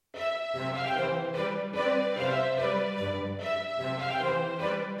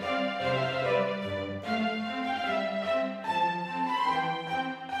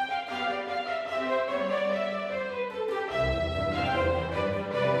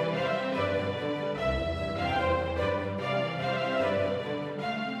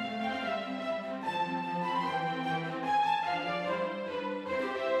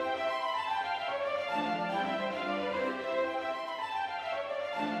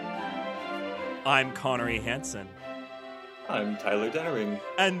I'm Connery Hansen. I'm Tyler Dennering.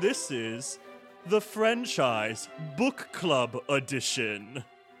 And this is the Franchise Book Club Edition.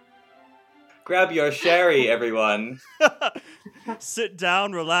 Grab your sherry, everyone. Sit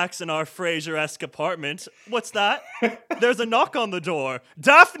down, relax in our Frasier-esque apartment. What's that? There's a knock on the door.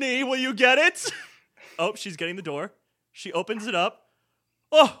 Daphne, will you get it? Oh, she's getting the door. She opens it up.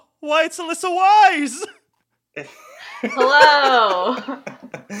 Oh, why, it's Alyssa Wise! Hello!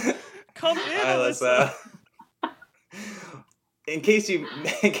 Come in, Hi, Alyssa. In case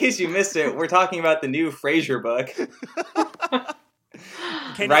you missed it, we're talking about the new Frasier book.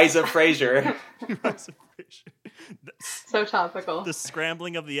 Rise of Frasier. Rise of Frasier. So topical. The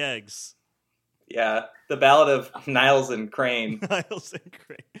scrambling of the eggs. Yeah, the Ballad of Niles and Crane. Niles and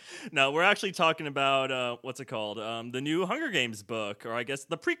Crane. No, we're actually talking about, what's it called? The new Hunger Games book, or I guess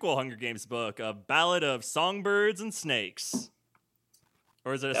the prequel Hunger Games book, A Ballad of Songbirds and Snakes.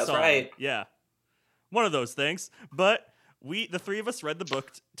 Or is it a That's song? right. Yeah. One of those things. But the three of us read the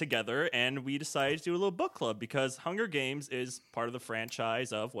book together, and we decided to do a little book club because Hunger Games is part of the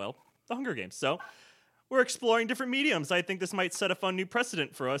franchise of, well, the Hunger Games. So we're exploring different mediums. I think this might set a fun new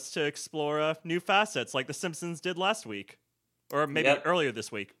precedent for us to explore new facets like The Simpsons did last week. Or maybe earlier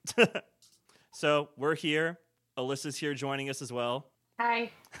this week. So we're here. Alyssa's here joining us as well.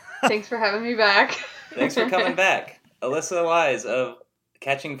 Hi. Thanks for having me back. Thanks for coming back. Alyssa Wise of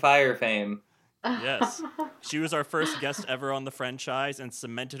Catching Fire fame. Yes. She was our first guest ever on the franchise and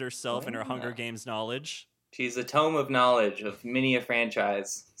cemented herself in her Hunger Games knowledge. She's a tome of knowledge of many a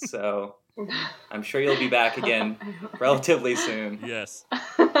franchise, so I'm sure you'll be back again relatively soon. Yes.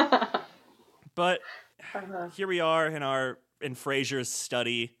 But here we are in Frasier's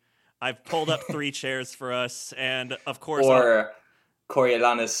study. I've pulled up 3 chairs for us, and of course... Or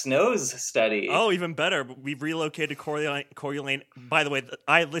Coriolanus Snow's study. Oh, even better. We've relocated Coriolanus. By the way,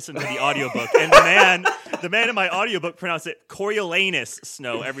 I listened to the audiobook, and the man in my audiobook pronounced it Coriolanus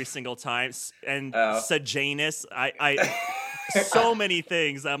Snow every single time, and Sejanus. I so many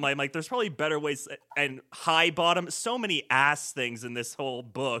things. I'm like, there's probably better ways, and high bottom, so many ass things in this whole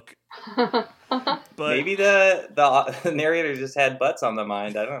book. But maybe the narrator just had butts on the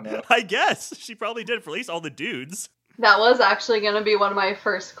mind. I don't know. I guess she probably did for at least all the dudes. That was actually going to be one of my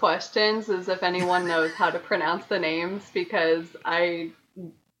first questions, is if anyone knows how to pronounce the names, because I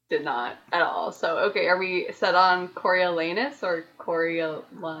did not at all. So, okay, are we set on Coriolanus or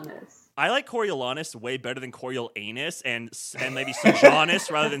Coriolanus? I like Coriolanus way better than Coriolanus and maybe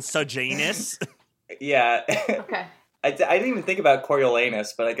Sejanus rather than Sejanus. Yeah. Okay. I didn't even think about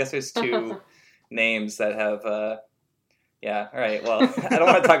Coriolanus, but I guess there's 2 names that have, yeah, all right, well, I don't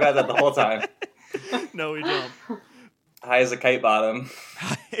want to talk about that the whole time. No, we don't. High as a kite bottom.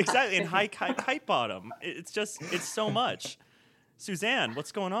 Exactly, and high kite bottom. It's so much. Suzanne,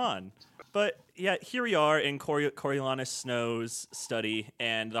 what's going on? But yeah, here we are in Coriolanus Snow's study,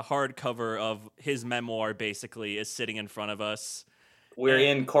 and the hardcover of his memoir basically is sitting in front of us. We're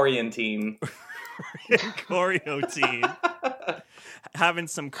in Coriantine. Coriotine. Having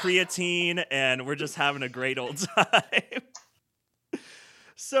some creatine, and we're just having a great old time.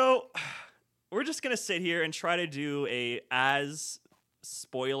 So we're just going to sit here and try to do as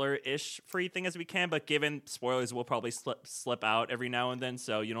spoiler-ish free thing as we can, but given spoilers will probably slip out every now and then,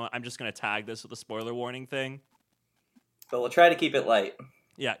 so you know what, I'm just going to tag this with a spoiler warning thing. But we'll try to keep it light.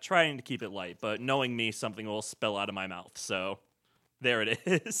 Yeah, trying to keep it light, but knowing me, something will spill out of my mouth, so there it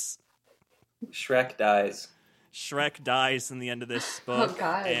is. Shrek dies. Shrek dies in the end of this book. Oh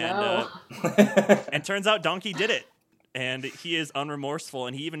God, and, no. And turns out Donkey did it. And he is unremorseful,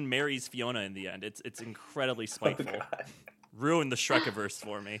 and he even marries Fiona in the end. It's incredibly spiteful. Oh, Ruined the Shrekiverse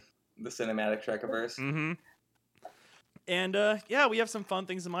for me. The cinematic Shrekiverse. Mm-hmm. And, yeah, we have some fun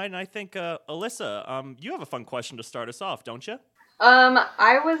things in mind. And I think, Alyssa, you have a fun question to start us off, don't you?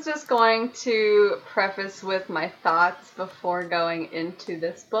 I was just going to preface with my thoughts before going into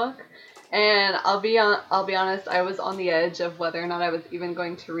this book. And I'll be honest, I was on the edge of whether or not I was even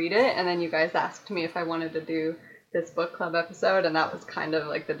going to read it. And then you guys asked me if I wanted to do this book club episode, and that was kind of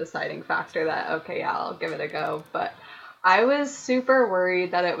like the deciding factor that, okay, yeah, I'll give it a go. But I was super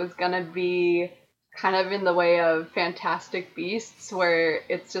worried that it was going to be kind of in the way of Fantastic Beasts, where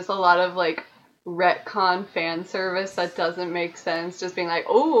it's just a lot of like retcon fan service that doesn't make sense. Just being like,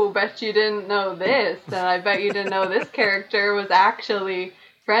 oh, bet you didn't know this, and I bet you didn't know this character was actually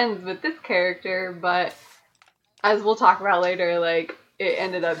friends with this character. But as we'll talk about later, like it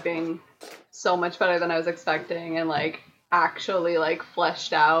ended up being so much better than I was expecting, and like actually like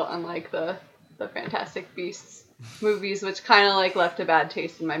fleshed out, unlike the Fantastic Beasts movies, which kind of like left a bad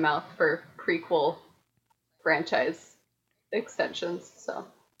taste in my mouth for prequel franchise extensions. So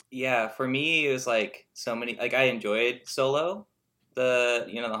Yeah, for me it was like so many. Like I enjoyed Solo, the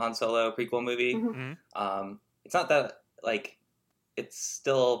Han Solo prequel movie. mm-hmm. It's not that like it's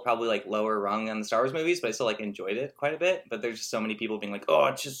still probably like lower rung on the Star Wars movies, but I still like enjoyed it quite a bit. But there's just so many people being like, "Oh,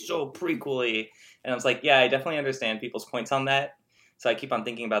 it's just so prequely," and I was like, "Yeah, I definitely understand people's points on that." So I keep on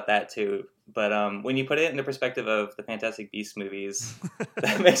thinking about that too. But when you put it in the perspective of the Fantastic Beasts movies,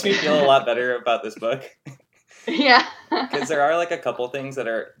 that makes me feel a lot better about this book. Yeah, Because there are like a couple things that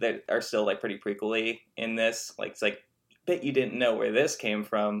are still like pretty prequely in this. Like it's like, bet you didn't know where this came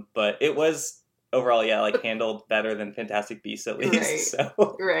from, but it was overall, yeah, like handled better than Fantastic Beasts at least. Right.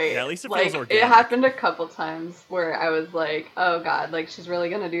 So right. Yeah, at least it like feels organic. it happened a couple times where I was like, oh god, like she's really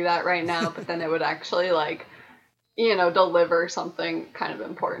gonna do that right now, but then it would actually like, deliver something kind of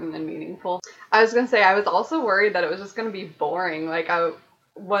important and meaningful. I was gonna say I was also worried that it was just gonna be boring. Like I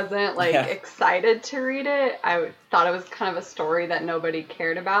wasn't like excited to read it. I thought it was kind of a story that nobody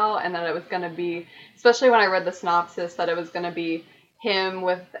cared about, and that it was going to be, especially when I read the synopsis, that it was going to be him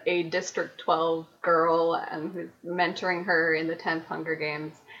with a District 12 girl and who's mentoring her in the 10th Hunger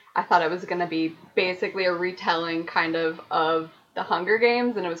Games. I thought it was going to be basically a retelling kind of the Hunger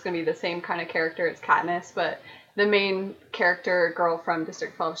Games, and it was going to be the same kind of character as Katniss, but the main character, girl from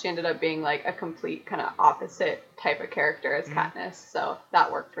District 12, she ended up being like a complete kind of opposite type of character as Katniss. So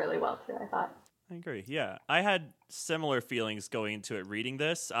that worked really well too, I thought. I agree. Yeah, I had similar feelings going into it reading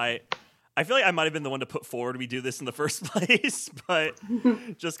this. I feel like I might have been the one to put forward we do this in the first place, but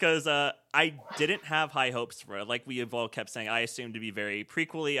just because I didn't have high hopes for it. Like we have all kept saying, I assumed to be very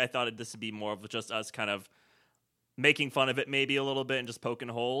prequel-y. I thought this would be more of just us kind of making fun of it maybe a little bit and just poking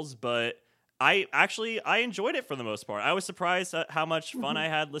holes, but I enjoyed it for the most part. I was surprised at how much fun I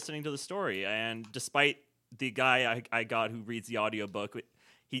had listening to the story, and despite the guy I got who reads the audiobook,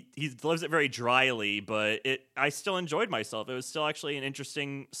 he delivers it very dryly, but I still enjoyed myself. It was still actually an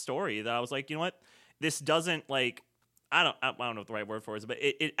interesting story that I was like, you know what? This doesn't like I don't know what the right word for it is, but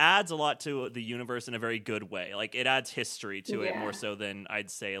it adds a lot to the universe in a very good way. Like it adds history to it more so than I'd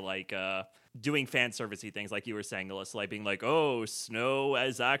say like doing fan servicey things like you were saying, Alyssa, like being like, oh, Snow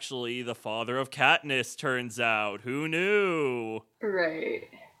is actually the father of Katniss, turns out. Who knew? Right.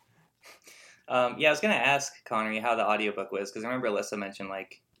 Yeah, I was gonna ask Connery how the audiobook was, because I remember Alyssa mentioned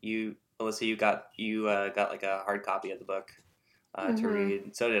like you got like a hard copy of the book to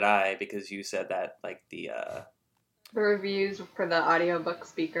read. So did I, because you said that like the reviews for the audiobook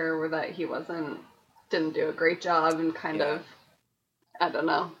speaker were that he didn't do a great job and kind of, I don't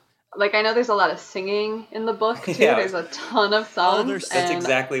know. Like, I know there's a lot of singing in the book, too. Yeah. There's a ton of songs. That's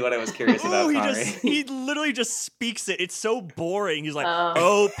exactly what I was curious about, Connery. He literally just speaks it. It's so boring. He's like,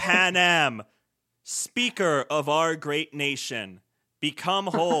 oh, Panem, speaker of our great nation, become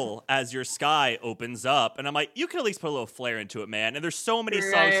whole as your sky opens up. And I'm like, you can at least put a little flair into it, man. And there's so many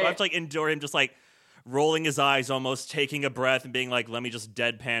songs, so I have to, like, endure him just, like, rolling his eyes, almost taking a breath and being like, let me just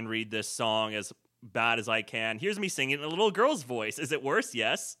deadpan read this song as bad as I can. Here's me singing in a little girl's voice. Is it worse?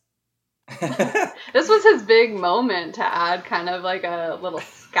 Yes. This was his big moment to add kind of like a little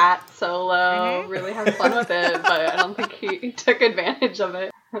scat solo, really have fun with it, but I don't think he took advantage of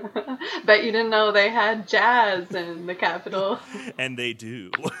it. Bet you didn't know they had jazz in the capital. And they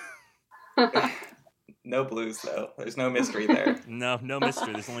do. No blues, though. There's no mystery there. No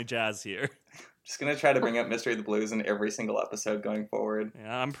mystery. There's only jazz here. Just gonna try to bring up Mystery of the Blues in every single episode going forward.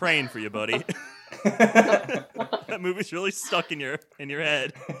 Yeah, I'm praying for you, buddy. That movie's really stuck in your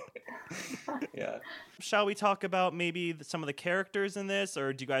head. Yeah. Shall we talk about maybe some of the characters in this,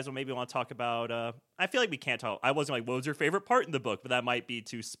 or do you guys maybe want to talk about? I feel like we can't talk. I wasn't like, what was your favorite part in the book? But that might be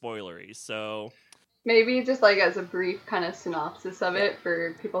too spoilery. So maybe just like as a brief kind of synopsis of it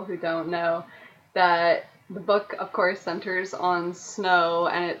for people who don't know, that the book, of course, centers on Snow,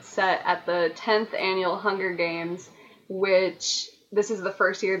 and it's set at the 10th annual Hunger Games, which this is the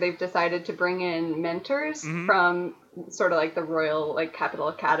first year they've decided to bring in mentors from sort of like the Royal like Capital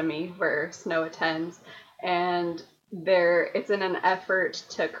Academy where Snow attends, and it's in an effort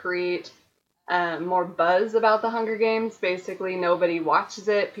to create more buzz about the Hunger Games. Basically, nobody watches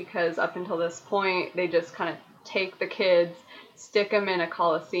it because up until this point, they just kind of take the kids, stick them in a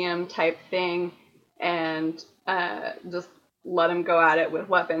coliseum type thing, and just let them go at it with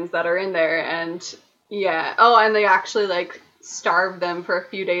weapons that are in there. And yeah, oh, and they actually like starved them for a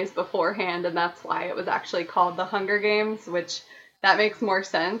few days beforehand, and that's why it was actually called the Hunger Games, which that makes more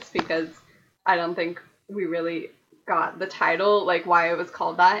sense because I don't think we really got the title, like why it was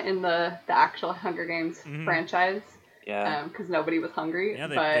called that in the actual Hunger Games franchise. Yeah. Because nobody was hungry. Yeah,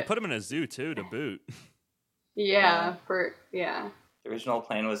 but they put them in a zoo too to boot. Yeah, The original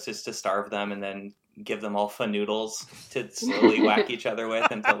plan was just to starve them and then give them all fun noodles to slowly whack each other with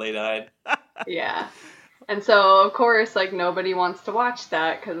until they died. Yeah. And so, of course, like, nobody wants to watch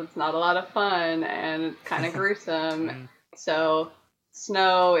that because it's not a lot of fun and it's kind of gruesome. So,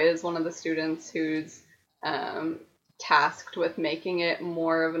 Snow is one of the students who's tasked with making it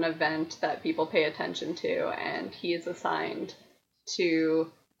more of an event that people pay attention to, and he is assigned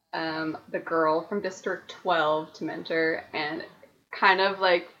to the girl from District 12 to mentor, and kind of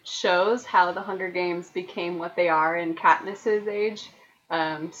like shows how the Hunger Games became what they are in Katniss's age,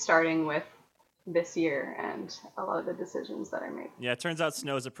 starting with this year and a lot of the decisions that are made. Yeah, it turns out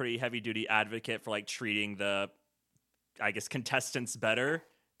Snow's a pretty heavy-duty advocate for like treating the, I guess, contestants better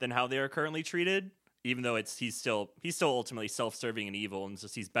than how they are currently treated. Even though he's still ultimately self-serving and evil, and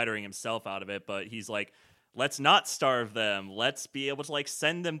just he's bettering himself out of it. But he's like, let's not starve them. Let's be able to like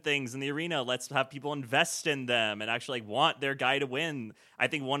send them things in the arena. Let's have people invest in them and actually like want their guy to win. I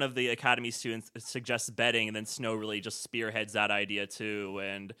think one of the Academy students suggests betting, and then Snow really just spearheads that idea too.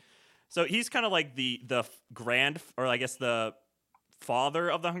 And so he's kind of like the grand, or I guess the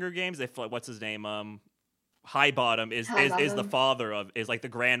father of the Hunger Games. If like, what's his name? Highbottom is the father of, is like the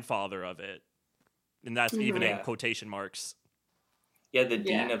grandfather of it, and that's even in quotation marks. Yeah, the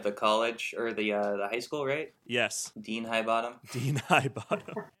dean of the college or the high school, right? Yes, Dean Highbottom. Dean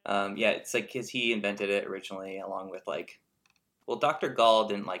Highbottom. Yeah, it's like because he invented it originally, along with like. Well, Dr. Gall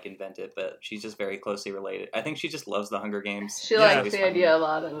didn't like invent it, but she's just very closely related. I think she just loves the Hunger Games. She likes the idea a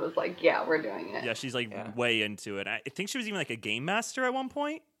lot and was like, yeah, we're doing it. Yeah, she's like way into it. I think she was even like a game master at one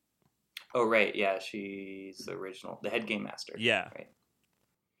point. Oh, right. Yeah, she's the head game master. Yeah. Right.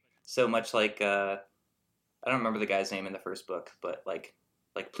 So much like, I don't remember the guy's name in the first book, but like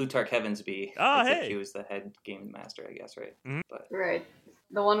Plutarch Heavensby. Oh, hey. Like he was the head game master, I guess, right? Mm-hmm. But, right.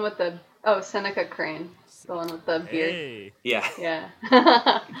 The one with Seneca Crane. The one with the beard. Hey. Yeah.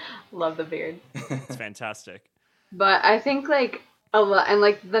 Yeah. Love the beard. It's fantastic. But I think like a lot, and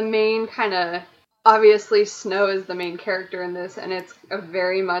like the main kind of, obviously Snow is the main character in this, and it's a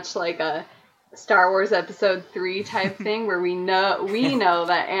very much like a Star Wars Episode 3 type thing where we know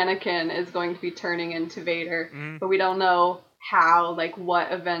that Anakin is going to be turning into Vader, but we don't know how, like what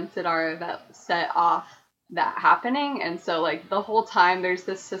events it are that set off that happening. And so like the whole time there's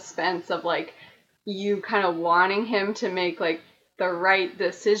this suspense of like you kind of wanting him to make like the right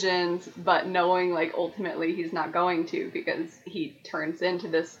decisions, but knowing like ultimately he's not going to, because he turns into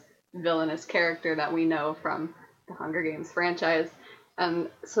this villainous character that we know from the Hunger Games franchise. And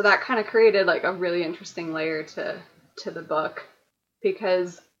so that kind of created like a really interesting layer to the book,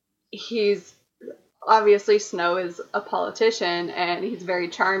 because he's obviously, Snow is a politician and he's very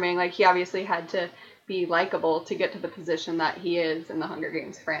charming. Like he obviously had to be likable to get to the position that he is in the Hunger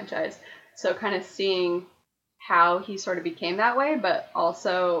Games franchise. So kind of seeing how he sort of became that way, but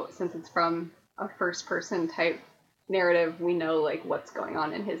also since it's from a first person type narrative, we know like what's going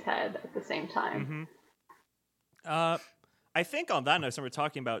on in his head at the same time. I think on that note, so we're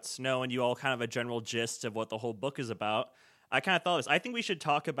talking about Snow and you all kind of a general gist of what the whole book is about. I kind of thought this. I think we should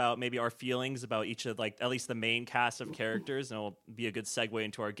talk about maybe our feelings about each of like at least the main cast of characters, and it'll be a good segue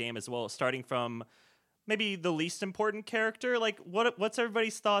into our game as well. Starting from maybe the least important character. Like, what's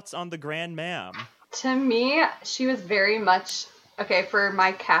everybody's thoughts on the Grand Mam? To me, she was very much okay. For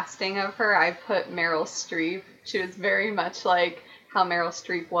my casting of her, I put Meryl Streep. She was very much like how Meryl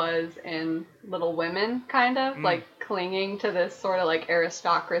Streep was in Little Women, kind of like clinging to this sort of like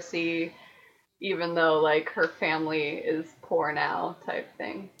aristocracy, even though like her family is poor now type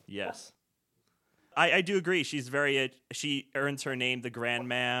thing. Yes. I do agree. She's very, she earns her name, the Grand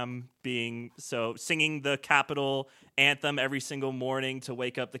Mam, singing the Capitol anthem every single morning to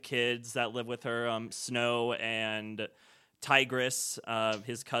wake up the kids that live with her. Snow and Tigress,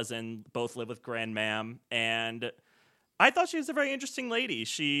 his cousin, both live with Grand Mam. And I thought she was a very interesting lady.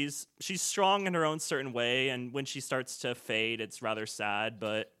 She's strong in her own certain way. And when she starts to fade, it's rather sad,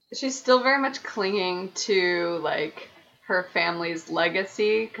 but she's still very much clinging to like her family's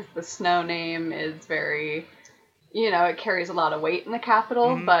legacy, because the Snow name is very, it carries a lot of weight in the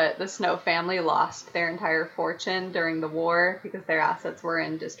Capitol, but the Snow family lost their entire fortune during the war because their assets were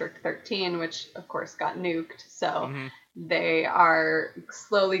in District 13, which of course got nuked. So they are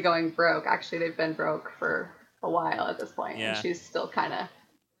slowly going broke. Actually, they've been broke for a while at this point, Yeah. and she's still kind of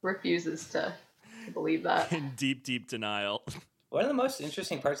refuses to believe that. In deep, deep denial. One of the most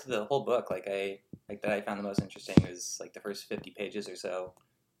interesting parts of the whole book, that I found the most interesting, is like the first 50 pages or so.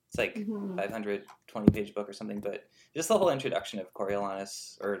 It's like 520-page book or something, but just the whole introduction of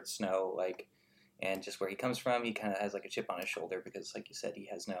Coriolanus or Snow, like, and just where he comes from. He kind of has like a chip on his shoulder because, like you said, he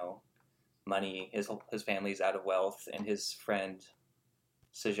has no money. His family's out of wealth, and his friend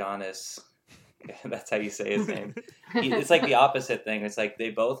Sejanus, that's how you say his name. It's like the opposite thing. It's like they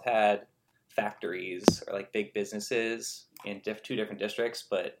both had factories or like big businesses in two different districts,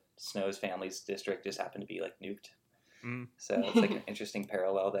 but Snow's family's district just happened to be like nuked. So it's like an interesting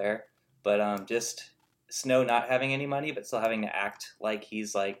parallel there. But just Snow not having any money, but still having to act like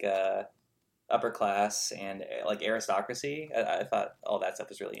he's like upper class and like aristocracy. I thought all that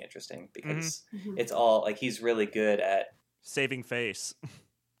stuff is really interesting because it's all like he's really good at saving face.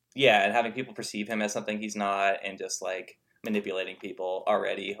 Yeah, and having people perceive him as something he's not, and just like manipulating people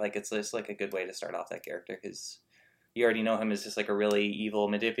already. Like it's just like a good way to start off that character because you already know him as just like a really evil,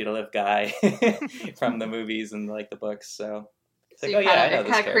 manipulative guy from the movies and like the books. So it's like, it kind of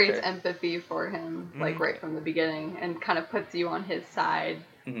character. Creates empathy for him, like right from the beginning, and kind of puts you on his side.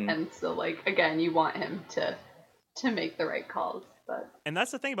 And so, like again, you want him to make the right calls. And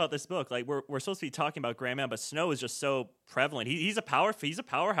that's the thing about this book. Like we're supposed to be talking about Grandma, but Snow is just so prevalent. He's a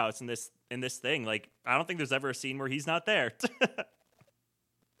powerhouse in this thing. Like I don't think there's ever a scene where he's not there.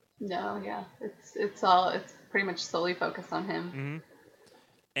 No, yeah, it's pretty much solely focused on him.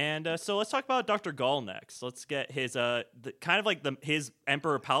 And so let's talk about Dr. Gall next. Let's get his his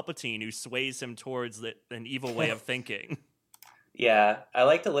Emperor Palpatine who sways him towards an evil way of thinking. Yeah, I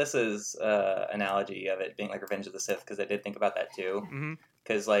liked Alyssa's analogy of it being like Revenge of the Sith because I did think about that too.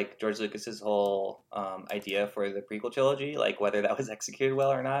 Because like George Lucas's whole idea for the prequel trilogy, like whether that was executed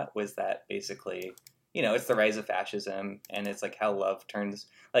well or not, was that basically, it's the rise of fascism, and it's like how love turns.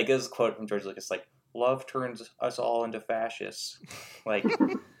 Like there's a quote from George Lucas, like love turns us all into fascists. Like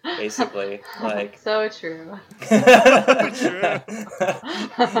basically, like so true.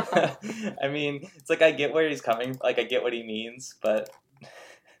 I mean, it's like I get where he's coming, like I get what he means, but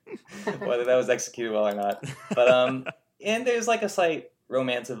whether that was executed well or not. But and there's like a slight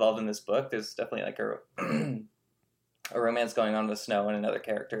romance involved in this book. There's definitely like a romance going on with Snow and another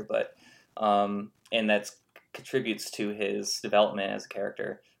character, but and that's contributes to his development as a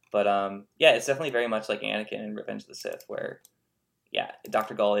character. But yeah, it's definitely very much like Anakin in Revenge of the Sith, where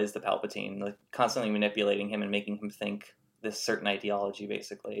Dr. Gall is the Palpatine, like constantly manipulating him and making him think this certain ideology,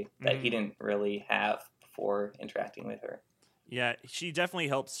 basically, that he didn't really have before interacting with her. Yeah, she definitely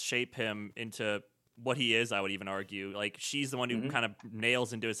helps shape him into what he is, I would even argue. Like, she's the one who kind of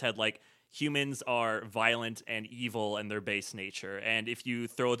nails into his head, like, humans are violent and evil in their base nature, and if you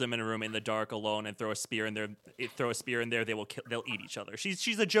throw them in a room in the dark alone and throw a spear in there, they'll eat each other.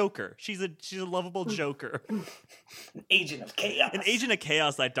 She's a joker. She's a lovable joker. An agent of chaos. An agent of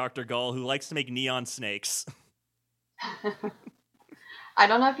chaos, that Dr. Gall, who likes to make neon snakes. I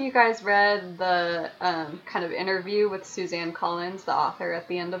don't know if you guys read the kind of interview with Suzanne Collins, the author, at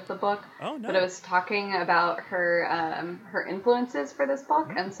the end of the book. Oh, no. But it was talking about her influences for this book,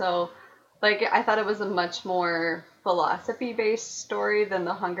 and so like I thought it was a much more philosophy-based story than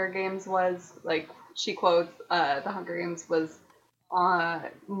The Hunger Games was. Like she quotes, The Hunger Games was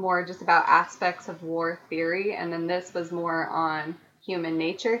more just about aspects of war theory, and then this was more on human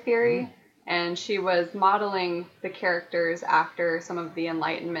nature theory. And she was modeling the characters after some of the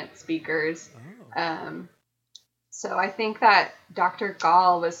Enlightenment speakers. So I think that Dr.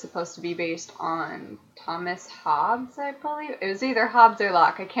 Gall was supposed to be based on Thomas Hobbes, I believe. It was either Hobbes or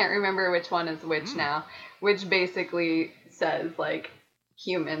Locke. I can't remember which one is which now. Which basically says, like,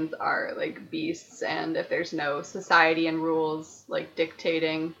 humans are, like, beasts. And if there's no society and rules, like,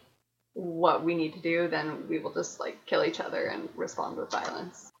 dictating what we need to do, then we will just, like, kill each other and respond with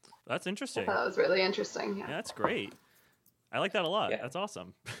violence. That's interesting. I thought that was really interesting. Yeah, that's great. I like that a lot. Yeah. That's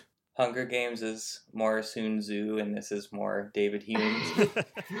awesome. Hunger Games is more Sun Tzu, and this is more David Hume.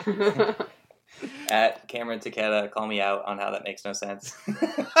 At Cameron Takeda, call me out on how that makes no sense.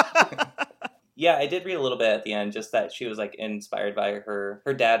 Yeah, I did read a little bit at the end, just that she was like inspired by her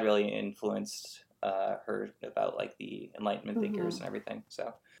dad really influenced her about like the Enlightenment thinkers and everything.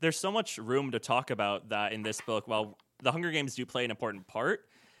 So there's so much room to talk about that in this book. While the Hunger Games do play an important part,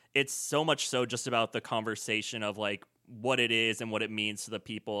 it's so much so just about the conversation of like what it is and what it means to the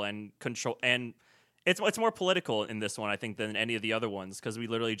people and control. And it's more political in this one, I think, than any of the other ones, because we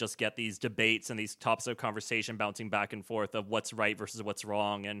literally just get these debates and these topics of conversation bouncing back and forth of what's right versus what's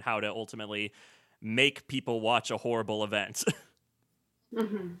wrong and how to ultimately make people watch a horrible event.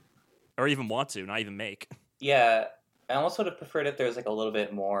 Mm-hmm. Or even want to, not even make. Yeah, I almost would have preferred if there was like a little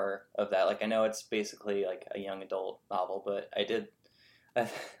bit more of that. Like, I know it's basically like a young adult novel, but I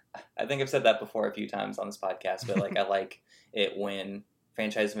think I've said that before a few times on this podcast, but like I like it when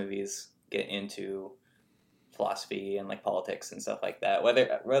franchise movies get into philosophy and like politics and stuff like that.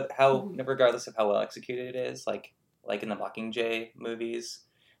 Regardless of how well executed it is, like in the Mockingjay movies,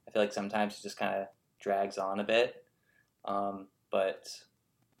 I feel like sometimes it just kind of drags on a bit. But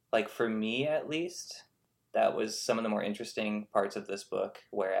like for me at least, that was some of the more interesting parts of this book,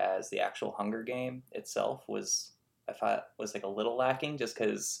 whereas the actual Hunger Game itself I thought was like a little lacking, just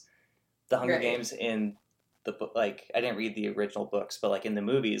because the Hunger Games in the book, like I didn't read the original books, but like in the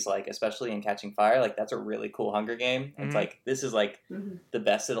movies, like especially in Catching Fire, like that's a really cool Hunger Game. Mm-hmm. It's like this is like the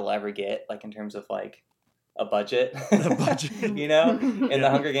best it'll ever get, like in terms of like a budget. The budget. You know? In the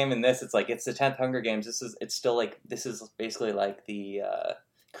Hunger Game, in this, it's like it's the 10th Hunger Games. This is basically like the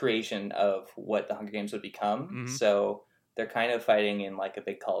creation of what the Hunger Games would become. Mm-hmm. So they're kind of fighting in like a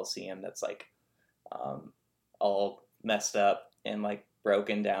big coliseum that's like all messed up and like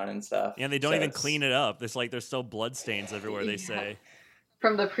broken down and stuff. Yeah, and they don't even clean it up. There's still bloodstains everywhere, they say.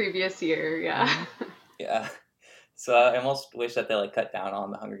 From the previous year, yeah. Yeah. So I almost wish that they like cut down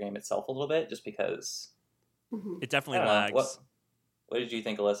on the Hunger Game itself a little bit, just because it definitely lags. What did you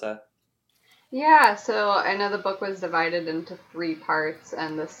think, Alyssa? Yeah, so I know the book was divided into 3 parts,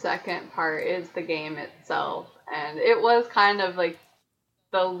 and the second part is the game itself. And it was kind of like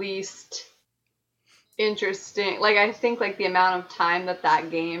the least interesting. Like, I think like the amount of time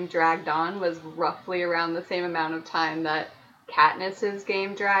that game dragged on was roughly around the same amount of time that Katniss's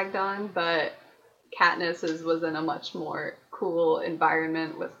game dragged on, but Katniss's was in a much more cool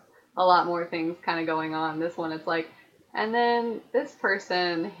environment with a lot more things kind of going on. This one, it's like, and then this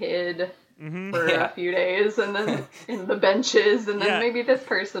person hid for a few days, and then in the benches, and then maybe this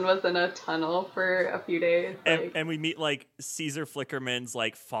person was in a tunnel for a few days. Like, and we meet like Caesar Flickerman's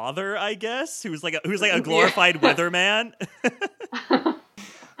like father, I guess, who's like a glorified weatherman.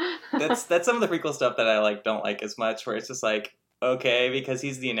 That's some of the prequel stuff that I like don't like as much, where it's just like, okay, because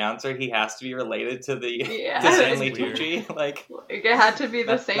he's the announcer, he has to be related to the to Stanley Tucci. Like it had to be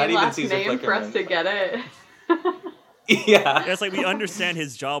the same last name for us to get it. Yeah. It's like we understand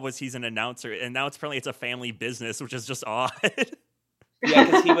his job was he's an announcer, and now it's a family business, which is just odd. Yeah,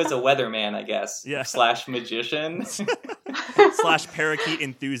 because he was a weatherman, I guess. Yeah. / magician. / parakeet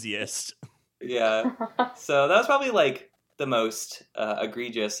enthusiast. Yeah. So that was probably like the most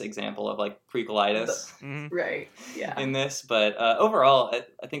egregious example of like prequelitis. Right. Yeah. In this, but overall,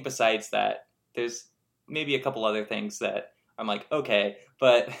 I think besides that, there's maybe a couple other things that I'm like, okay,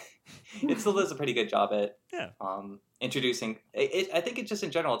 but it still does a pretty good job at introducing it. I think it just in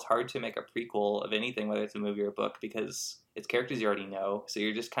general, it's hard to make a prequel of anything, whether it's a movie or a book, because it's characters you already know. So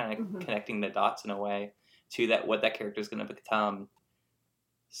you're just kind of connecting the dots in a way to what that character is going to become.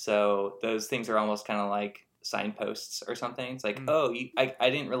 So those things are almost kind of like signposts or something. It's like, I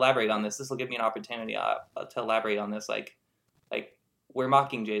didn't elaborate on this. This will give me an opportunity to elaborate on this, like where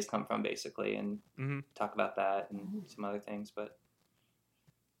Mockingjays come from, basically, and talk about that and some other things. But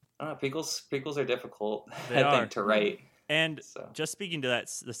I don't know, prequels are difficult, I think, to write. And just speaking to that,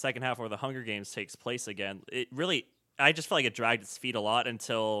 the second half where the Hunger Games takes place again, I just felt like it dragged its feet a lot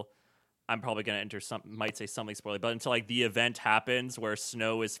until I'm probably going to might say something spoiler, but until like the event happens where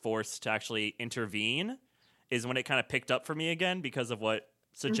Snow is forced to actually intervene is when it kind of picked up for me again because of what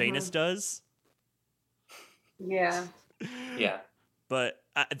Sejanus does. Yeah. Yeah. But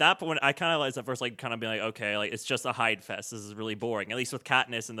at that point, I kind of realized at first, like, kind of being like, okay, like it's just a hide fest. This is really boring. At least with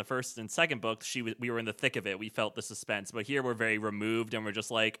Katniss in the first and second book, we were in the thick of it. We felt the suspense. But here we're very removed, and we're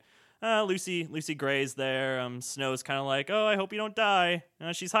just like, Lucy Gray's there. Snow's kind of like, oh, I hope you don't die.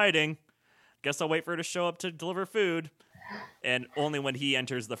 She's hiding. Guess I'll wait for her to show up to deliver food. And only when he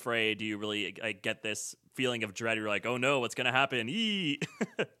enters the fray do you really get this feeling of dread. You're like, oh no, what's gonna happen?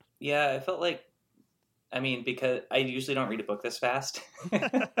 Yeah, I felt like. I mean, because I usually don't read a book this fast,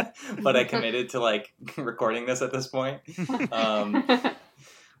 but I committed to like recording this at this point.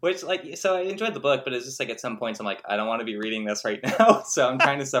 Which so I enjoyed the book, but it's just like at some points I'm like, I don't want to be reading this right now. So I'm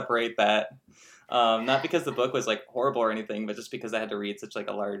trying to separate that. Not because the book was like horrible or anything, but just because I had to read such like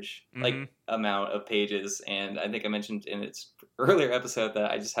a large amount of pages. And I think I mentioned in its earlier episode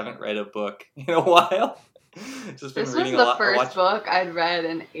that I just haven't read a book in a while. Just been this reading was a lot. The first book I'd read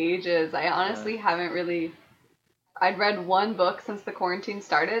in ages. I honestly haven't really. I'd read one book since the quarantine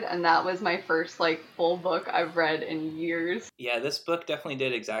started, and that was my first like full book I've read in years. Yeah, this book definitely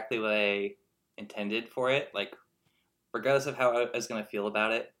did exactly what I intended for it. Like, regardless of how I was going to feel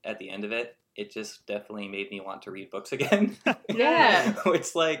about it at the end of it, it just definitely made me want to read books again. Yeah.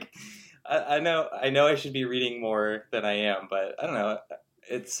 It's like, I know I should be reading more than I am, but I don't know.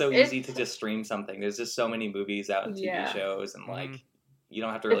 It's so easy to just stream something. There's just so many movies out and TV shows, and like you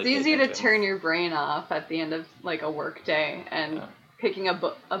don't have to really. It's pay easy attention. to turn your brain off at the end of like a work day, and picking a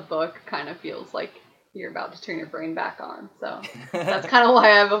book kind of feels like you're about to turn your brain back on. So that's kind of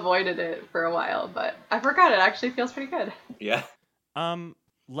why I've avoided it for a while. But I forgot it actually feels pretty good. Yeah.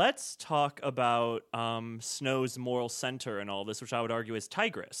 Let's talk about Snow's moral center and all this, which I would argue is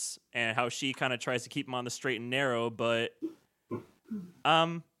Tigress, and how she kind of tries to keep him on the straight and narrow, but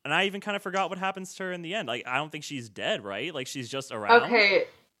and I even kind of forgot what happens to her in the end. Like, I don't think she's dead, right? Like, she's just around. Okay,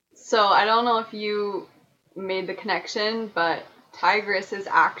 so I don't know if you made the connection, but Tigress is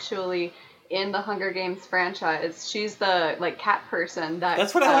actually in the Hunger Games franchise. She's the like cat person that.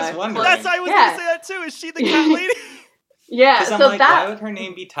 That's what I was wondering. That's I was gonna say that too. Is she the cat lady? Yeah, so like, why would her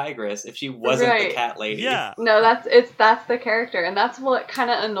name be Tigress if she wasn't the cat lady? Yeah. No, that's the character, and that's what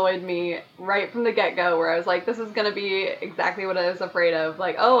kind of annoyed me right from the get-go, where I was like, this is gonna be exactly what I was afraid of.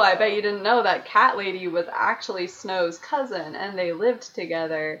 Like, oh, I bet you didn't know that cat lady was actually Snow's cousin, and they lived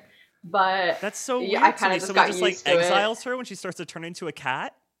together. But that's so weird. I kind of just got just like used to exiles her when she starts to turn into a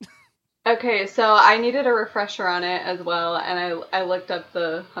cat. Okay, so I needed a refresher on it as well, and I looked up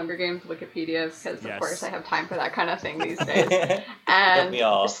the Hunger Games Wikipedia because, of course, I have time for that kind of thing these days. And we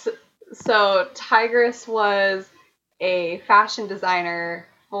all. So Tigress was a fashion designer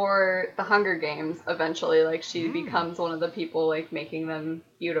for the Hunger Games eventually. Like, she becomes one of the people, like, making them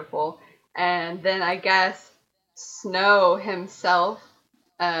beautiful. And then I guess Snow himself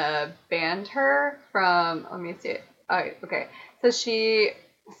banned her from... Let me see it. Okay. So she...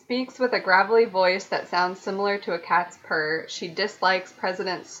 speaks with a gravelly voice that sounds similar to a cat's purr. She dislikes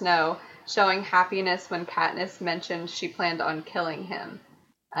President Snow, showing happiness when Katniss mentioned she planned on killing him.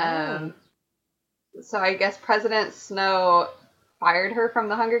 So I guess President Snow fired her from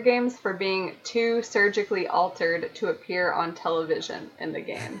the Hunger Games for being too surgically altered to appear on television in the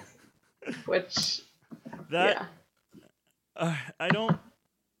games. Which, I don't...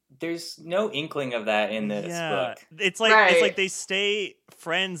 There's no inkling of that in this book. It's like they stay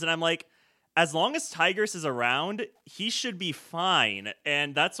friends, and I'm like, as long as Tigress is around, he should be fine.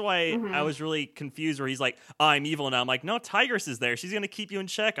 And that's why I was really confused where he's like, oh, I'm evil now. I'm like, no, Tigress is there. She's going to keep you in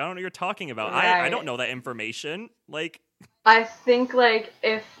check. I don't know what you're talking about. I don't know that information. Like, I think, like,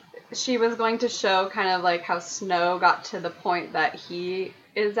 if she was going to show kind of, like, how Snow got to the point that he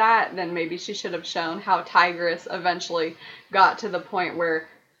is at, then maybe she should have shown how Tigress eventually got to the point where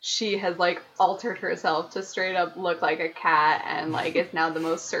she has, like, altered herself to straight up look like a cat and, like, is now the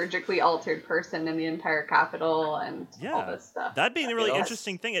most surgically altered person in the entire capital and all this stuff. That'd be a really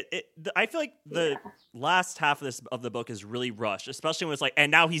interesting thing. I feel like the last half of the book is really rushed, especially when it's like,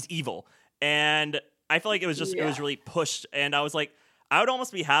 and now he's evil. And I feel like it was just, it was really pushed. And I was like, I would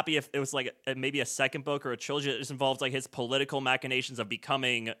almost be happy if it was like maybe a second book or a trilogy that just involved like his political machinations of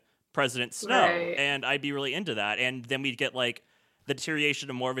becoming President Snow. Right. And I'd be really into that. And then we'd get like the deterioration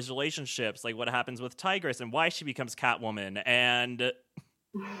of more of his relationships, like what happens with Tigress and why she becomes Catwoman. And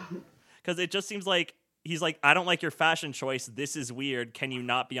because it just seems like he's like, I don't like your fashion choice. This is weird. Can you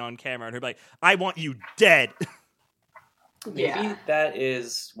not be on camera? And her be like, I want you dead. Maybe that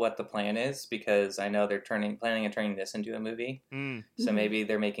is what the plan is, because I know they're planning on turning this into a movie. So maybe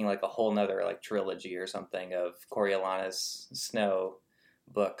they're making like a whole nother like trilogy or something of Coriolanus Snow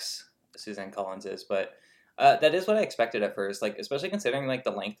books. Suzanne Collins is, but that is what I expected at first. Like, especially considering like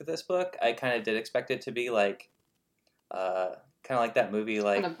the length of this book, I kind of did expect it to be like, kind of like that movie,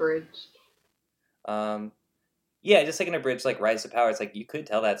 like an abridged. Yeah, just like an abridged like Rise to Power. It's like you could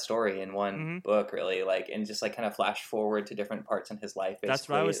tell that story in one book, really, like, and just like kind of flash forward to different parts in his life. That's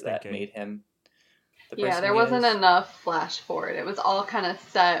what I was thinking. That made him. There wasn't enough flash forward. It was all kind of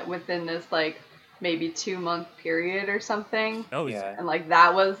set within this like maybe 2-month period or something. Oh yeah, and like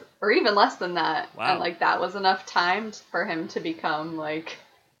that was, or even less than that. Wow. And like that was enough time for him to become like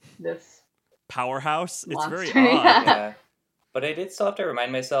this powerhouse. monster. It's very odd. Yeah, but I did still have to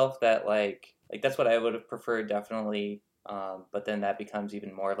remind myself that like that's what I would have preferred, definitely. But then that becomes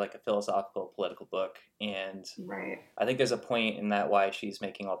even more of like a philosophical, political book, and I think there's a point in that why she's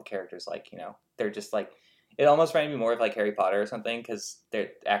making all the characters like, you know, they're just like, it almost reminded me more of like Harry Potter or something, because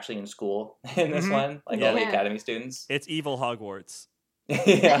they're actually in school in this one, like all the Academy students. It's evil Hogwarts.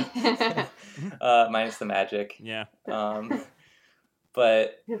 Yeah, minus the magic. Yeah,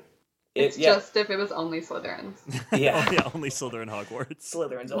 but. It's just if it was only Slytherins. Yeah, only Slytherin Hogwarts.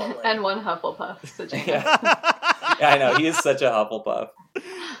 Slytherins only. And one Hufflepuff. So yeah, I know. He is such a Hufflepuff.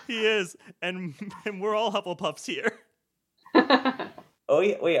 He is. And we're all Hufflepuffs here. Oh,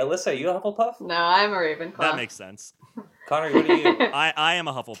 yeah. Wait, Alyssa, are you a Hufflepuff? No, I'm a Ravenclaw. That makes sense. Connor, what are you? I am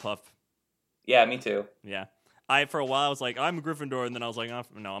a Hufflepuff. Yeah, me too. Yeah. For a while, I was like, I'm a Gryffindor, and then I was like, oh,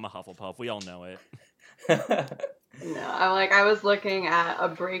 no, I'm a Hufflepuff. We all know it. No, I was looking at a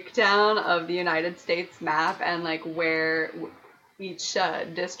breakdown of the United States map and like where each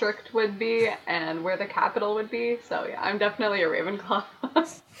district would be and where the capital would be. So yeah, I'm definitely a Ravenclaw.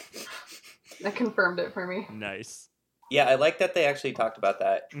 That confirmed it for me. Nice. Yeah, I like that they actually talked about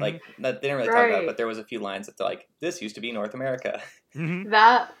that. Mhm. Like, they didn't really talk about it, but there was a few lines that they're like, this used to be North America. Mm-hmm.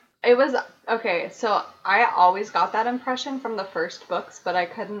 It was okay. So I always got that impression from the first books, but I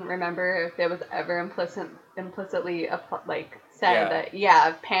couldn't remember if it was ever implicitly said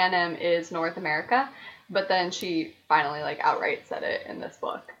that Panem is North America. But then she finally outright said it in this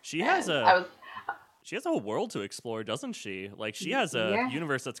book. She has a whole world to explore, doesn't she? Like, she has a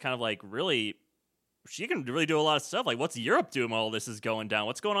universe that's kind of like really. She can really do a lot of stuff. Like, what's Europe doing while all this is going down?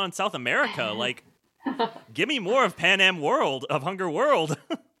 What's going on in South America? Like, give me more of Panem World, of Hunger World.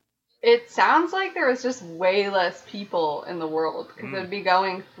 It sounds like there was just way less people in the world, because it would be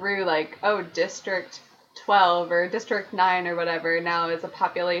going through District 12 or District 9 or whatever now is a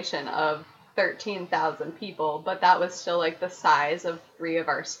population of 13,000 people, but that was still the size of 3 of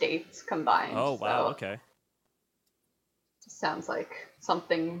our states combined. Oh, wow, so okay. It sounds like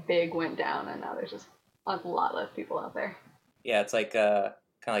something big went down, and now there's just a lot less people out there. Yeah, it's like kind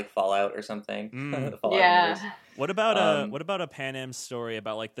of like Fallout or something. Fallout yeah. universe. What about a Panem story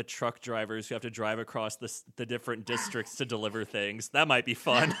about the truck drivers who have to drive across the different districts to deliver things? That might be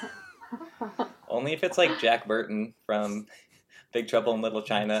fun. Only if it's like Jack Burton from Big Trouble in Little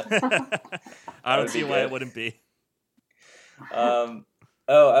China. I don't see why it wouldn't be.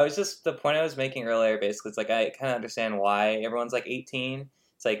 The point I was making earlier, basically, it's I kind of understand why everyone's 18.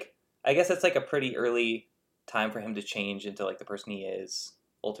 It's I guess it's a pretty early time for him to change into the person he is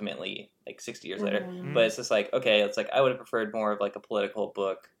ultimately 60 years later. But it's just okay, it's I would have preferred more of a political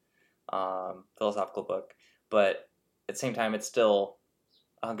book, philosophical book, but at the same time it's still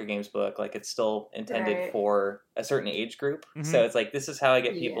a Hunger Games book. It's still intended for a certain age group. So it's this is how I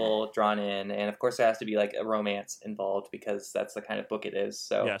get people drawn in, and of course there has to be a romance involved because that's the kind of book it is.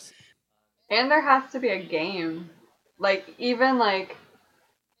 So yes, and there has to be a game, even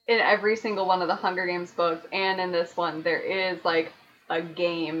in every single one of the Hunger Games books and in this one there is a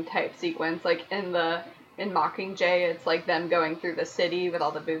game type sequence. In Mockingjay, it's them going through the city with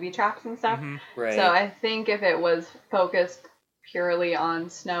all the booby traps and stuff. Right. So I think if it was focused purely on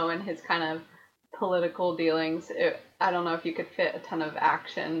Snow and his kind of political dealings, I don't know if you could fit a ton of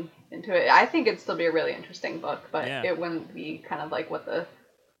action into it. I think it'd still be a really interesting book, but it wouldn't be kind of what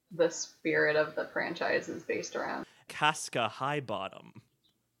the spirit of the franchise is based around. Casca Highbottom,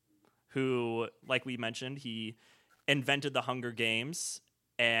 who, like we mentioned, he invented the Hunger Games,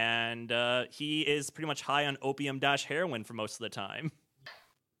 and he is pretty much high on opium-heroin for most of the time.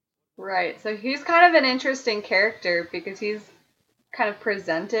 Right, so he's kind of an interesting character because he's kind of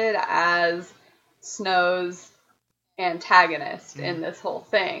presented as Snow's antagonist in this whole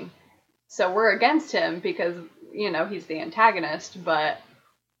thing. So we're against him because, he's the antagonist, but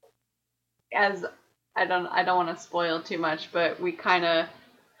as I don't want to spoil too much, but we kind of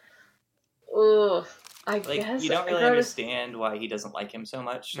I guess you don't really understand why he doesn't like him so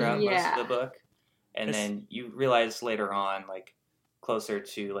much throughout most of the book, and then you realize later on, closer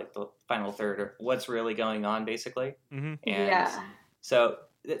to the final third, or what's really going on, basically. And so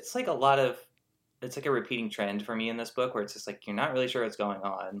it's it's a repeating trend for me in this book, where it's just you're not really sure what's going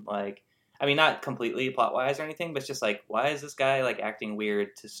on. I mean, not completely plot wise or anything, but it's just why is this guy acting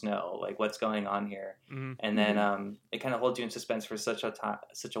weird to Snow? What's going on here? And then it kind of holds you in suspense for such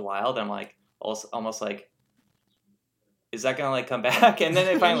a while that I'm almost is that gonna come back? And then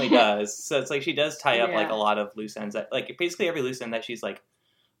it finally does. So it's she does tie up a lot of loose ends that basically every loose end that she's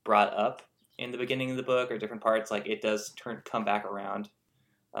brought up in the beginning of the book or different parts, it does come back around.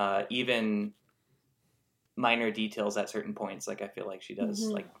 Even minor details at certain points, I feel she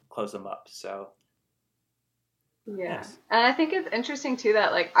does close them up. So yes. And I think it's interesting too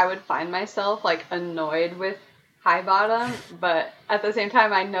that I would find myself annoyed with Highbottom, but at the same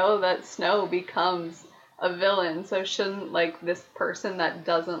time I know that Snow becomes a villain, so shouldn't this person that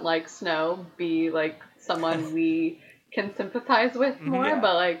doesn't like Snow be someone we can sympathize with more? Yeah.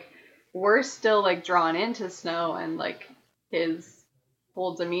 But we're still drawn into Snow and his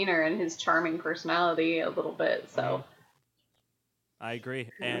whole demeanor and his charming personality a little bit. So I agree,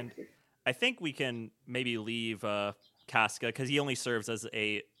 and I think we can maybe leave Casca because he only serves as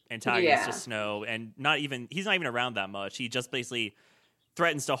a antagonist to Snow, and he's not even around that much. He just basically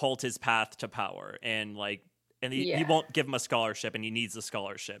threatens to halt his path to power, and And he won't give him a scholarship, and he needs a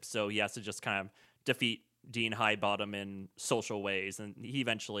scholarship. So he has to just kind of defeat Dean Highbottom in social ways. And he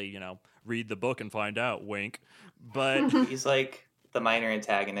eventually, read the book and find out, wink. But he's like the minor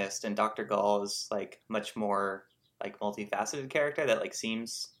antagonist, and Dr. Gall is like much more like multifaceted character that like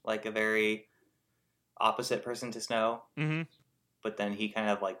seems like a very opposite person to Snow. Mm-hmm. But then he kind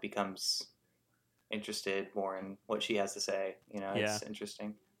of like becomes interested more in what she has to say. It's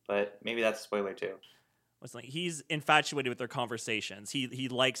interesting. But maybe that's a spoiler too. It's like he's infatuated with their conversations. He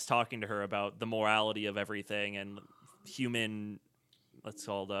likes talking to her about the morality of everything and human, let's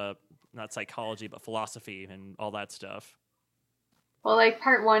call it not psychology, but philosophy and all that stuff. Well, like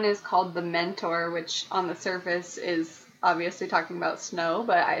part 1 is called The Mentor, which on the surface is obviously talking about Snow,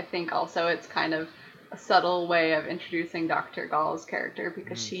 but I think also it's kind of a subtle way of introducing Dr. Gall's character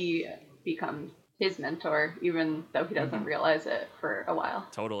because she becomes his mentor, even though he doesn't realize it for a while.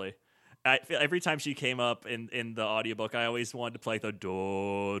 Totally. Every time she came up in the audiobook, I always wanted to play the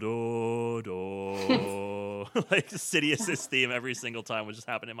do do do like Sidious's theme every single time would just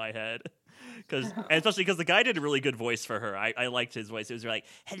happen in my head. Especially because the guy did a really good voice for her. I liked his voice. It was like,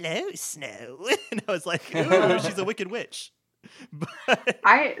 "Hello, Snow," and I was like, "Ooh, she's a wicked witch." But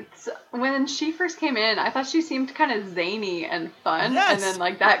when she first came in, I thought she seemed kind of zany and fun, yes. and then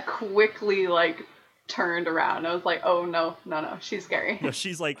like that quickly like turned around. I was like, oh no, she's scary. No,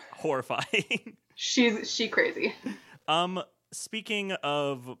 she's like horrifying. she crazy. Speaking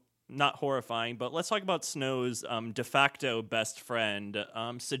of not horrifying, but let's talk about Snow's de facto best friend,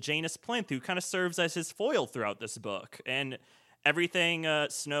 Sejanus Plinth, who kind of serves as his foil throughout this book. And everything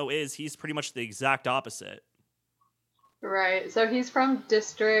Snow is, he's pretty much the exact opposite. Right. So he's from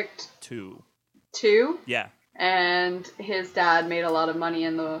District 2. 2? Yeah. And his dad made a lot of money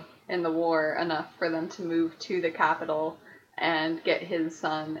in the war, enough for them to move to the capital and get his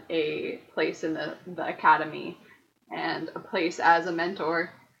son a place in the academy and a place as a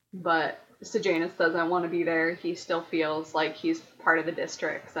mentor. But Sejanus doesn't want to be there. He still feels like he's part of the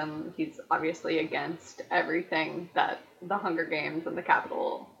districts, and he's obviously against everything that the Hunger Games and the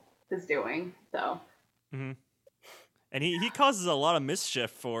capital is doing. So, and he causes a lot of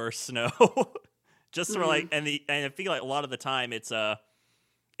mischief for Snow. Just for like, and I feel like a lot of the time it's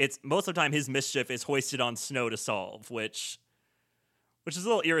most of the time his mischief is hoisted on Snow to solve, which is a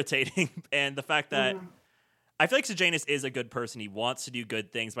little irritating. And the fact that I feel like Sejanus is a good person. He wants to do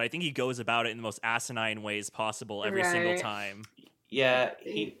good things, but I think he goes about it in the most asinine ways possible every single time. Yeah,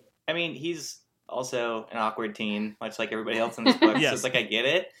 he's also an awkward teen, much like everybody else in this book. Yes. So it's like I get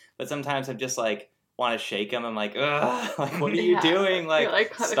it, but sometimes I'm just like want to shake him. I'm like, ugh, like what are you doing?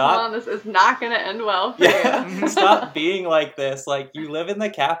 Like, come stop. on, this is not going to end well for you. Stop being like this. Like, you live in the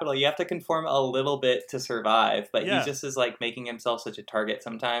capital. You have to conform a little bit to survive. But he just is like making himself such a target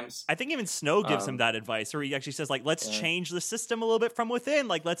sometimes. I think even Snow gives him that advice, or he actually says like, let's change the system a little bit from within.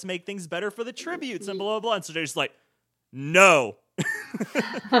 Like, let's make things better for the tributes and blah, blah, blah. And so they're just like, no.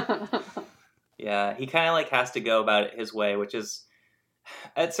 Yeah, he kind of like has to go about it his way, which is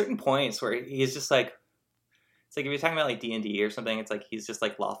at certain points where he's just like, it's like if you're talking about like D&D or something, it's like he's just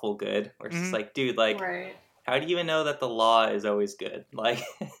like lawful good, where it's just like, dude, like, how do you even know that the law is always good? Like,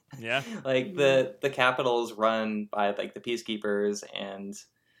 like the capital is run by like the peacekeepers, and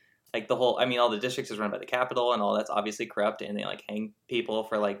like all the districts is run by the capital, and all that's obviously corrupt, and they like hang people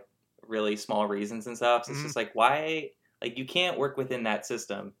for like really small reasons and stuff. So it's just like, why? Like, you can't work within that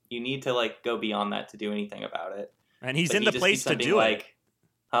system. You need to like go beyond that to do anything about it. And he's in the place to do it.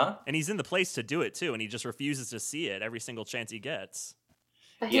 Huh? And he's in the place to do it too, and he just refuses to see it every single chance he gets.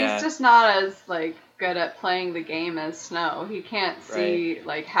 But he's just not as like good at playing the game as Snow. He can't see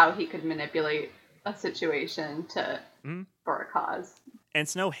like how he could manipulate a situation for a cause. And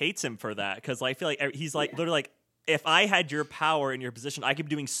Snow hates him for that, because I feel like he's like literally like, if I had your power in your position, I could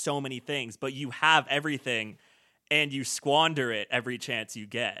be doing so many things, but you have everything, and you squander it every chance you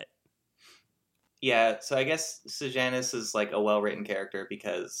get. Yeah, so I guess Sejanus is like a well-written character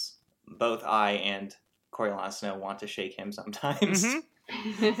because both I and Coriolanus Snow want to shake him sometimes.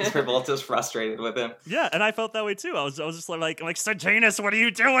 We're both just frustrated with him. Yeah, and I felt that way too. I was just like Sejanus, what are you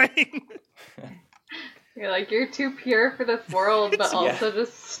doing? You're like, you're too pure for this world, but also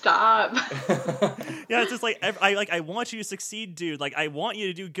just stop. Yeah, it's just like I want you to succeed, dude. Like, I want you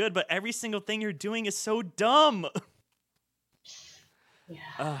to do good, but every single thing you're doing is so dumb.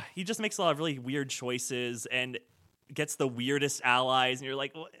 Yeah. He just makes a lot of really weird choices and gets the weirdest allies, and you're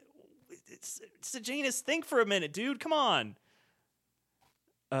like, it's Sejanus, think for a minute, dude. Come on.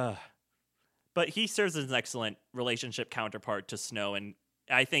 But he serves as an excellent relationship counterpart to Snow, and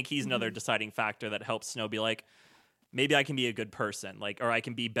I think he's another deciding factor that helps Snow be like, maybe I can be a good person, like, or I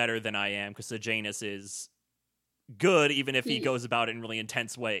can be better than I am, because Sejanus is good, even if he goes about it in really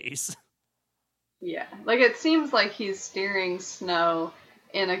intense ways. Yeah, like it seems like he's steering Snow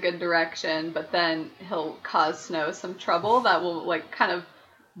in a good direction, but then he'll cause Snow some trouble that will like kind of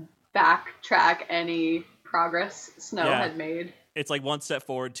backtrack any progress Snow had made. It's like one step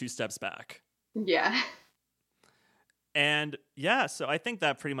forward, two steps back. Yeah. And yeah, so I think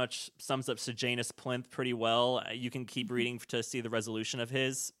that pretty much sums up Sejanus Plinth pretty well. You can keep reading to see the resolution of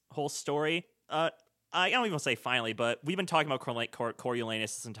his whole story. I don't even want to say finally, but we've been talking about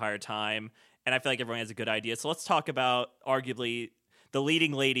Coriolanus this entire time, and I feel like everyone has a good idea. So let's talk about arguably the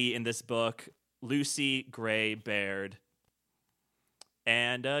leading lady in this book, Lucy Gray Baird.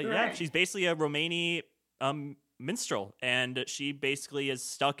 And yeah, she's basically a Romani minstrel, and she basically is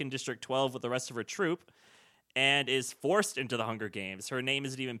stuck in District 12 with the rest of her troop and is forced into the Hunger Games. Her name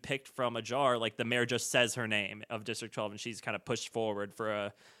isn't even picked from a jar. Like, the mayor just says her name of District 12, and she's kind of pushed forward for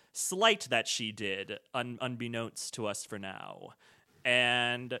a slight that she did, unbeknownst to us for now.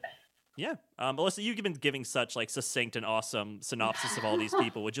 And yeah, Alyssa, you've been giving such like succinct and awesome synopsis of all these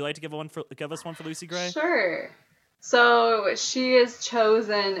people. Would you like to give us one for Lucy Gray? Sure. So she is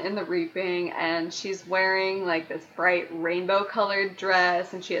chosen in the reaping, and she's wearing like this bright rainbow colored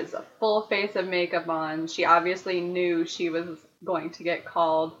dress, and she has a full face of makeup on. She obviously knew she was going to get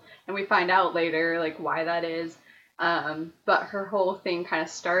called, and we find out later like why that is. But her whole thing kind of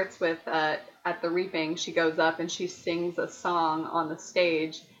starts with at the reaping, she goes up and she sings a song on the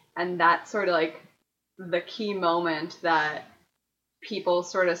stage, and that's sort of like the key moment that people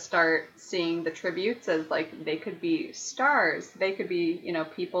sort of start seeing the tributes as like they could be stars, they could be, you know,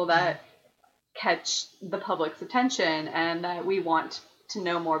 people that catch the public's attention, and that we want to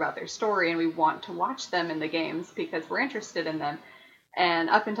know more about their story and we want to watch them in the games because we're interested in them.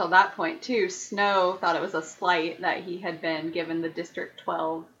 And up until that point too, Snow thought it was a slight that he had been given the District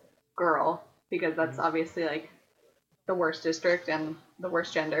 12 girl, because that's obviously like the worst district and the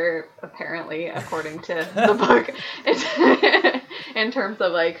worst gender, apparently, according to the book. In terms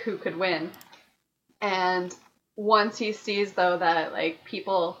of like who could win. And once he sees though that like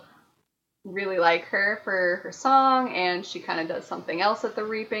people really like her for her song, and she kind of does something else at the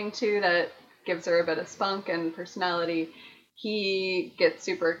reaping too that gives her a bit of spunk and personality, he gets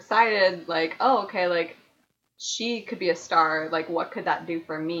super excited, like, oh, okay, like she could be a star, like what could that do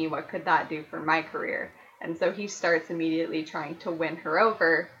for me, what could that do for my career? And so he starts immediately trying to win her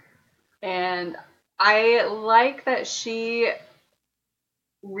over. And I like that she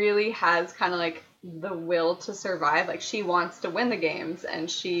really has kind of like the will to survive. Like she wants to win the games, and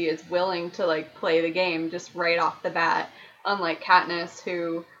she is willing to like play the game just right off the bat, unlike Katniss,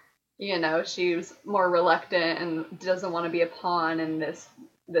 who, you know, she's more reluctant and doesn't want to be a pawn in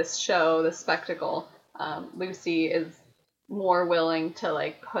this show, this spectacle. Lucy is more willing to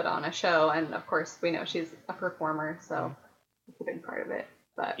like put on a show, and of course we know she's a performer, so it's a big part of it.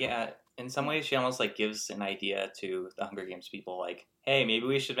 But yeah, in some ways she almost like gives an idea to the Hunger Games people, like, hey, maybe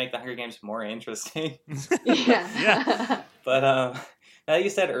we should make the Hunger Games more interesting. yeah. But now that you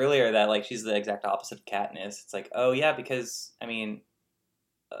said earlier that like she's the exact opposite of Katniss, it's like, oh yeah, because I mean,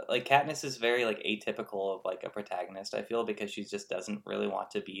 like Katniss is very like atypical of like a protagonist, I feel, because she just doesn't really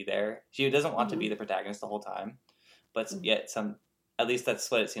want to be there. She doesn't want to be the protagonist the whole time, but yet at least that's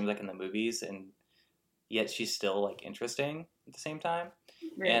what it seems like in the movies, and yet she's still like interesting at the same time.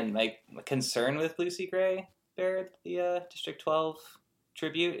 Right. And my concern with Lucy Gray Baird, the District 12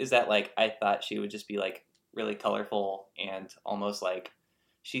 tribute, is that like I thought she would just be like really colorful and almost like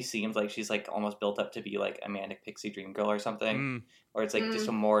she seems like she's like almost built up to be like a manic pixie dream girl or something, or it's like just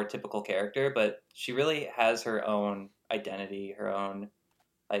a more typical character. But she really has her own identity, her own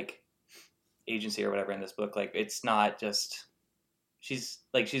like agency or whatever in this book. Like it's not just she's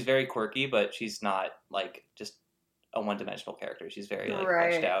very quirky, but she's not like just a one-dimensional character. She's very like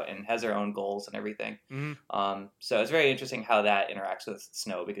fleshed out and has her own goals and everything. So it's very interesting how that interacts with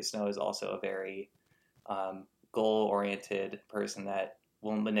Snow, because Snow is also a very goal-oriented person that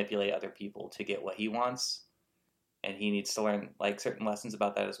will manipulate other people to get what he wants, and he needs to learn like certain lessons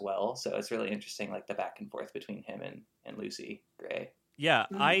about that as well. So it's really interesting, like the back and forth between him and Lucy Gray. Yeah,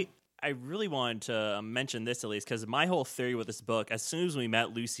 I really wanted to mention this at least, because my whole theory with this book, as soon as we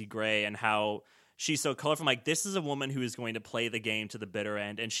met Lucy Gray and how she's so colorful, I'm like, this is a woman who is going to play the game to the bitter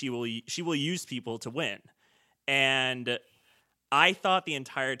end, and she will use people to win. And I thought the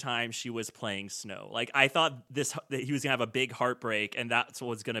entire time she was playing Snow. Like, I thought that he was gonna have a big heartbreak, and that's what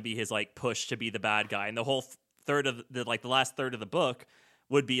was gonna be his like push to be the bad guy. And the whole third of the last third of the book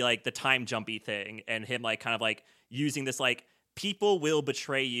would be like the time jumpy thing, and him like kind of like using this like, people will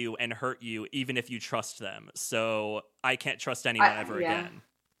betray you and hurt you even if you trust them. So I can't trust anyone ever again.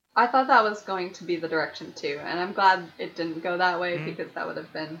 I thought that was going to be the direction too, and I'm glad it didn't go that way because that would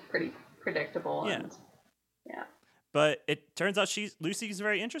have been pretty predictable. Yeah. And yeah. But it turns out Lucy's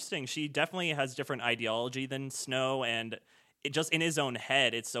very interesting. She definitely has different ideology than Snow, and it just in his own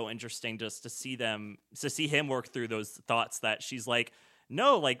head, it's so interesting just to see him work through those thoughts that she's like,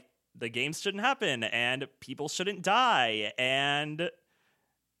 no, like the games shouldn't happen, and people shouldn't die, and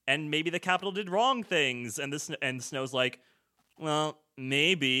maybe the Capitol did wrong things, and Snow's like, well,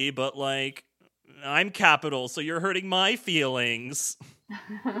 maybe, but like I'm Capitol, so you're hurting my feelings.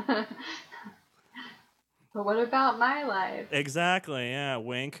 But what about my life? Exactly. Yeah.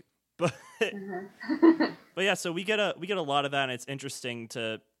 Wink. But but yeah. So we get a lot of that, and it's interesting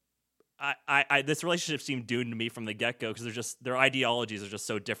to. I this relationship seemed doomed to me from the get go because their ideologies are just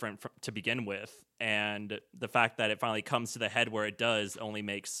so different to begin with, and the fact that it finally comes to the head where it does only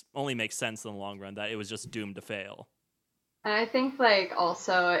makes sense in the long run. That it was just doomed to fail. And I think like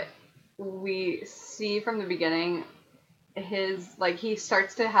also we see from the beginning he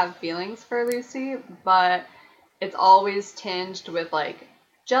starts to have feelings for Lucy, but it's always tinged with like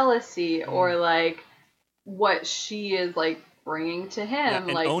jealousy or like what she is like bringing to him,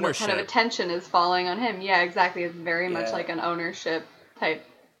 like ownership. What kind of attention is falling on him. Yeah, exactly. It's very much like an ownership type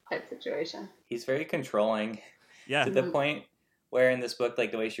situation. He's very controlling. Yeah. To the point where in this book,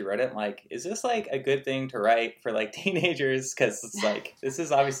 like the way she wrote it, I'm like, is this like a good thing to write for like teenagers? Because it's like this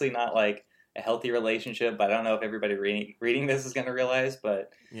is obviously not like a healthy relationship, but I don't know if everybody reading this is going to realize,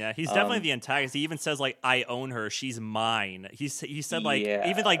 but yeah, he's definitely the antagonist. He even says like, I own her, she's mine. He said like,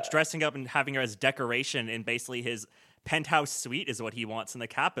 even like dressing up and having her as decoration in basically his penthouse suite is what he wants in the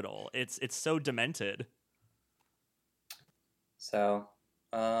Capitol. It's so demented. So,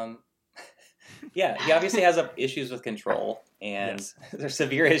 yeah, he obviously has issues with control, and there's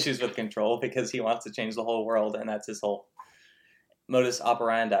severe issues with control because he wants to change the whole world, and that's his whole modus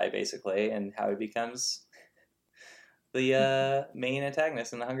operandi, basically, and how he becomes the main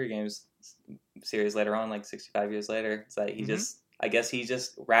antagonist in the Hunger Games series later on, like 65 years later. It's that he I guess he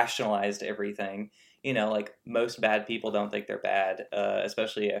just rationalized everything. You know, like most bad people don't think they're bad,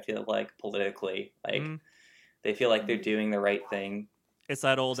 especially I feel like politically. Like they feel like they're doing the right thing. It's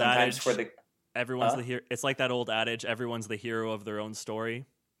that old adage. Everyone's the hero. It's like that old adage. Everyone's the hero of their own story.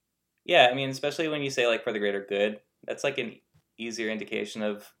 Yeah, I mean, especially when you say like for the greater good, that's like an easier indication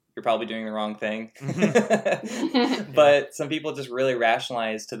of you're probably doing the wrong thing. But some people just really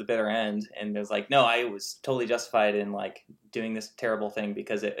rationalize to the bitter end, and it was like, no, I was totally justified in like doing this terrible thing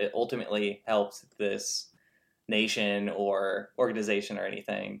because it ultimately helps this nation or organization or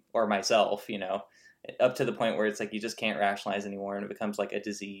anything, or myself, you know, up to the point where it's like you just can't rationalize anymore, and it becomes like a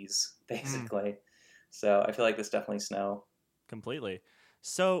disease, basically. So I feel like this definitely Snow. Completely.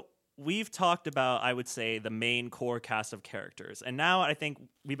 So we've talked about, I would say, the main core cast of characters. And now I think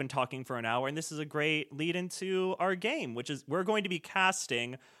we've been talking for an hour, and this is a great lead into our game, which is we're going to be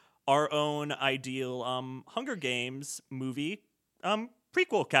casting our own ideal Hunger Games movie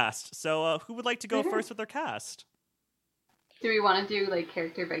prequel cast. So who would like to go first with their cast? Do we want to do like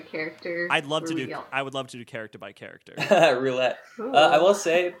character by character? I would love to do character by character. Roulette. I will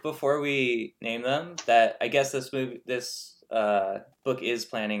say before we name them that I guess this book is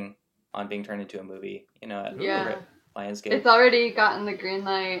planning on being turned into a movie, you know, at Lionsgate. It's already gotten the green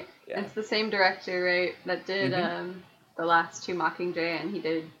light. Yeah. It's the same director, right, that did the last two Mockingjay, and he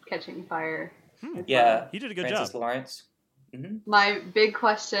did Catching Fire. Yeah, he did a good Francis job. Lawrence. My big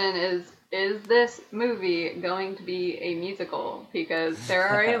question is this movie going to be a musical? Because there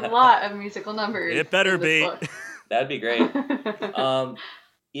are a lot of musical numbers. It better be. That'd be great.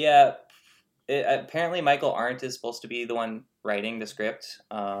 Yeah. Apparently Michael Arndt is supposed to be the one writing the script,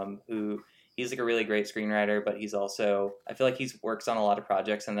 he's like a really great screenwriter, but he's also, I feel like he works on a lot of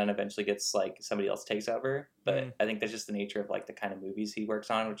projects and then eventually gets like somebody else takes over. But I think that's just the nature of like the kind of movies he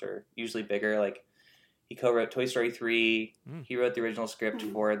works on, which are usually bigger. Like he co-wrote Toy Story 3, he wrote the original script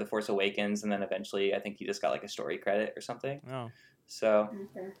for The Force Awakens, and then eventually I think he just got like a story credit or something. So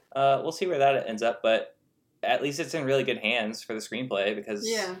we'll see where that ends up, but at least it's in really good hands for the screenplay because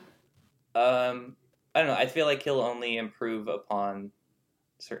I don't know. I feel like he'll only improve upon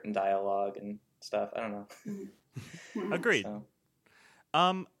certain dialogue and stuff. I don't know. Agreed.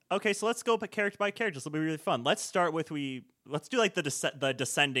 So. Okay, so let's go character by character. This will be really fun. Let's start with let's do like the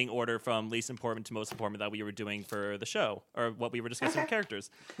descending order from least important to most important that we were doing for the show, or what we were discussing with characters.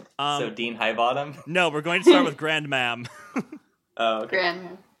 So Dean Highbottom? No, we're going to start with Grandmam. Oh, okay.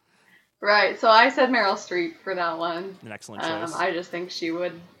 Grandmam. Right, so I said Meryl Streep for that one. An excellent choice. I just think she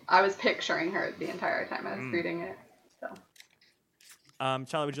would. I was picturing her the entire time I was reading it. So.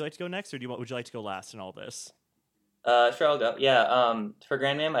 Charlie, would you like to go next, or would you like to go last in all this? Sure, I'll go. Yeah. For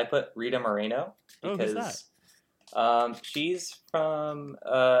Grandmam, I put Rita Moreno Oh, who's that? because she's from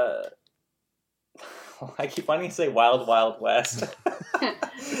I keep wanting to say Wild Wild West.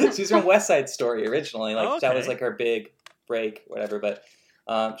 She's from West Side Story originally. Like that was Okay. like her big break, whatever. But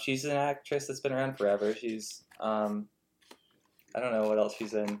she's an actress that's been around forever. She's I don't know what else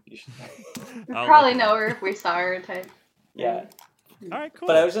she's in. You should... We'd I'll probably look it know up. her if we saw her type. Yeah. All right, cool.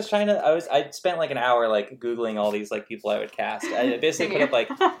 But I was just trying to. I spent like an hour like googling all these like people I would cast. I basically put up like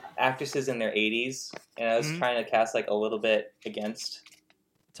actresses in their 80s, and I was Mhm. trying to cast like a little bit against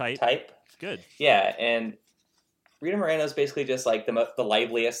Type. type. Good. Yeah, and Rita Moreno is basically just like the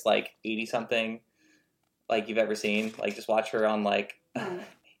liveliest like 80 something like you've ever seen. Like just watch her on like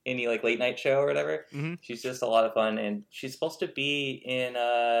any like late night show or whatever. Mhm. She's just a lot of fun, and she's supposed to be in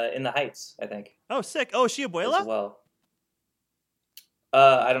the Heights, I think, Oh, sick. Oh, is she as Abuela? well.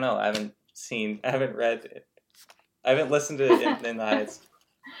 I don't know. I haven't read it. I haven't listened to it in the Heights.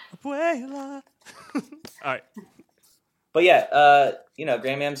 Abuela. All right. But yeah,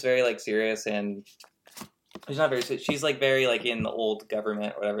 Grandmam's very like serious, and she's not very. She's like very like in the old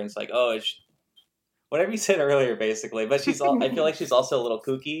government or whatever. And it's like, oh, whatever you said earlier, basically. But I feel like she's also a little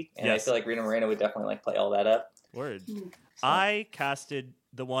kooky, and Yes. I feel like Rita Moreno would definitely like play all that up. Word. So, I casted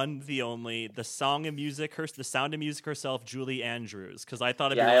the one, the only, the sound and music herself, Julie Andrews, because I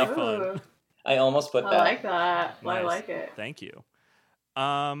thought it'd be Yeah, really fun. I almost put I that. like that. I Nice. like it. Thank you.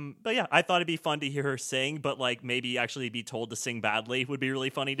 But yeah, I thought it'd be fun to hear her sing, but like maybe actually be told to sing badly would be really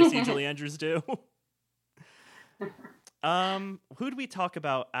funny to see Julie Andrews do. Who did we talk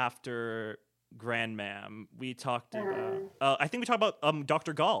about after Grandmam? We talked about. I think we talked about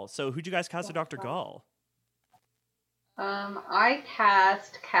Dr. Gall. So who'd you guys cast as Dr. Gall? I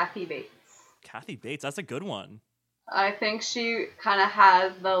cast Kathy Bates. Kathy Bates. That's a good one. I think she kind of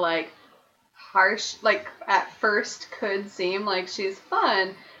has the like harsh, like at first could seem like she's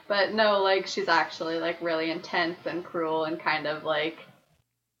fun, but no, like she's actually like really intense and cruel and kind of like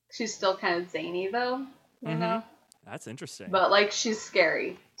she's still kind of zany though, you know. That's interesting. But like she's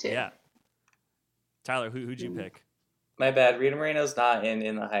scary too. Yeah. Tyler, who'd you pick? My bad. Rita Moreno's not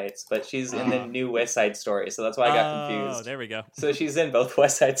in the Heights, but she's in the new West Side Story, so that's why I got confused. Oh, there we go. So she's in both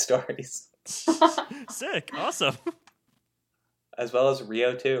West Side Stories, Sick. Awesome. as well as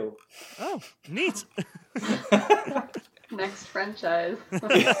Rio 2. Oh, neat. Next franchise.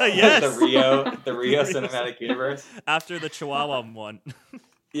 Yes. the Rio cinematic universe. After the Chihuahua one.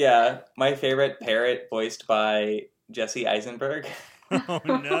 Yeah, my favorite parrot voiced by Jesse Eisenberg. Oh,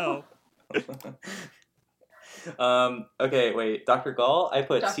 no. Okay, wait. Dr. Gall, I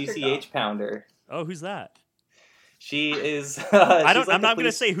put Dr. CCH Pounder. Oh, who's that? She is. I'm not going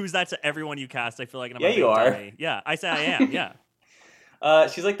to say who's that to everyone you cast. I feel like I'm a Yeah, you big are. dummy. Yeah, I say I am. Yeah.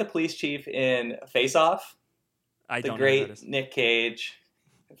 She's like the police chief in Face Off, I the don't know who that great is. Nick Cage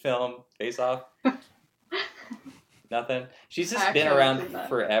film Face Off. Nothing. She's just I been actually around haven't seen that.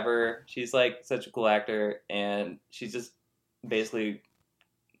 forever. She's like such a cool actor, and she's just been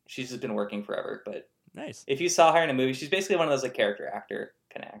working forever. But Nice. if you saw her in a movie, she's basically one of those like character actor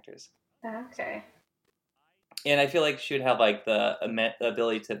kind of actors. Okay. And I feel like she would have like the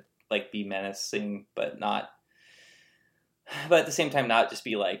ability to like be menacing, but at the same time not just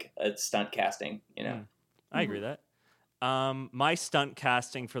be like a stunt casting, you know. I agree with that. My stunt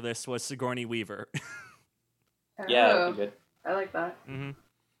casting for this was Sigourney Weaver. Yeah, Oh, that'd be good. I like that.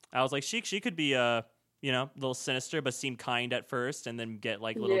 I was like, she could be a little sinister, but seem kind at first, and then get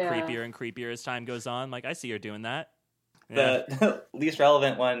like a little Yeah. creepier and creepier as time goes on. Like I see her doing that. Yeah. The least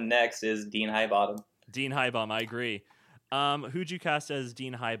relevant one next is Dean Highbottom. Dean Highbottom, I agree. Who'd you cast as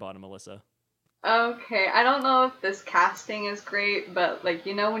Dean Highbottom, Alyssa? Okay, I don't know if this casting is great, but like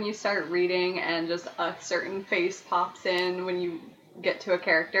when you start reading and just a certain face pops in when you get to a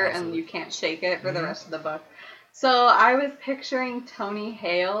character and Absolutely. you can't shake it for the rest of the book. So I was picturing Tony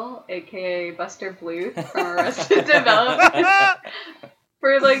Hale, aka Buster Bluth from Arrested Development,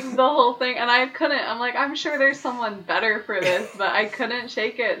 for like the whole thing, and I couldn't. I'm like, I'm sure there's someone better for this, but I couldn't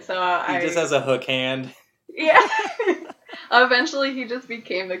shake it. So He just has a hook hand. yeah. Eventually, he just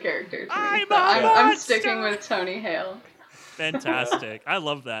became the character. To me. So I'm sticking with Tony Hale. Fantastic. I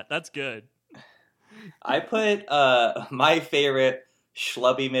love that. That's good. I put my favorite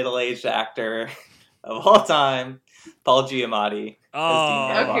schlubby middle-aged actor of all time, Paul Giamatti. Oh,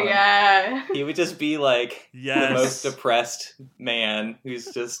 As Dean Okay, Highbottom. yeah. He would just be like yes. the most depressed man who's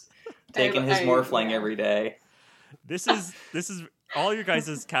just taking his morphling every day. This is all your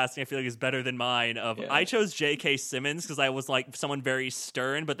guys' casting. I feel like is better than mine. Yeah. I chose J.K. Simmons because I was like someone very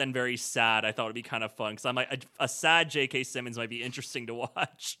stern, but then very sad. I thought it'd be kind of fun because I'm like a sad J.K. Simmons might be interesting to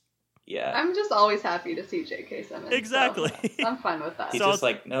watch. Yeah. I'm just always happy to see J.K. Simmons. Exactly. So I'm fine with that. He's So- just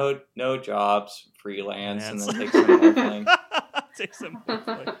like, no jobs, freelance, and then Finance. takes some more fling. Take some more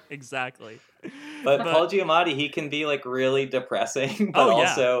fling. Exactly. But Paul Giamatti, he can be like really depressing, but Oh, yeah.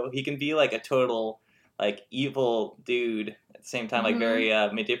 also he can be like a total like evil dude at the same time, like very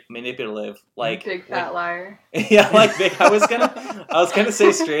manipulative, like Big fat liar. yeah, like big. I was gonna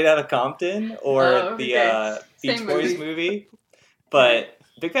say Straight Outta Compton or the Beach Same Boys movie, but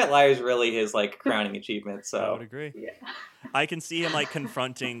Big Fat Liar is really his like crowning achievement. I would So agree. Yeah. I can see him like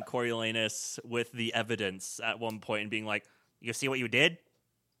confronting Coriolanus with the evidence at one point and being like, "You see what you did?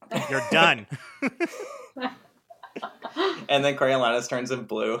 You're done." and then Coriolanus turns him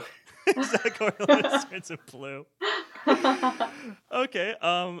blue. Coriolanus turns him blue. Okay.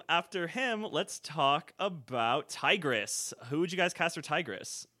 After him, let's talk about Tigress. Who would you guys cast for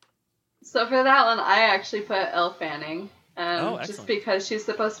Tigress? So for that one, I actually put Elle Fanning. Excellent. Just because she's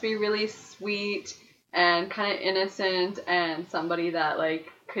supposed to be really sweet and kind of innocent and somebody that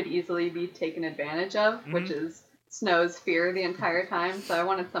like could easily be taken advantage of, which is Snow's fear the entire time. So I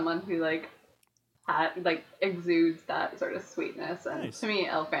wanted someone who like exudes that sort of sweetness, and Nice. to me,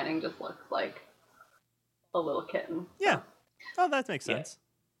 Elle Fanning just looks like a little kitten. Yeah. Oh, that makes Yeah. sense.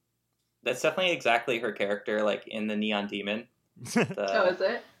 That's definitely exactly her character, like in the Neon Demon, Oh, is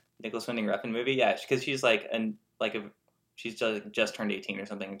it? Nicholas Winding Refn movie. Yeah, because she's she's just turned 18 or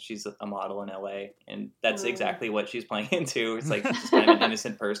something. She's a model in LA, and that's exactly what she's playing into. It's like she's kind of an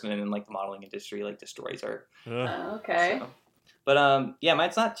innocent person, and then like the modeling industry like destroys her. Ugh. Okay. So. But yeah,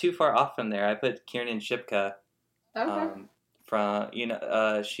 mine's not too far off from there. I put Kiernan Shipka. Okay. From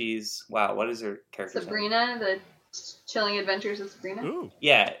she's what is her character name? Sabrina, the Chilling Adventures of Sabrina. Ooh.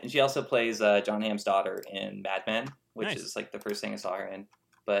 Yeah, and she also plays John Hamm's daughter in Mad Men, which Nice. is like the first thing I saw her in.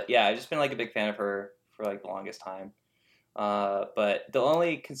 But yeah, I've just been like a big fan of her for like the longest time. But the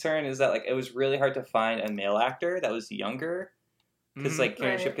only concern is that like it was really hard to find a male actor that was younger because like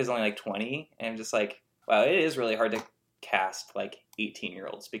Kiernan Right. Shipka is only like 20, and I'm just like, wow, it is really hard to cast like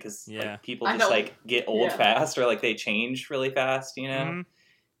 18-year-olds because Yeah. like people I just know. like get old Yeah. fast or like they change really fast, you know. Mhm.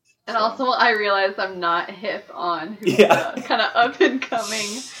 And also, I realized I'm not hip on who Yeah. the kind of up and coming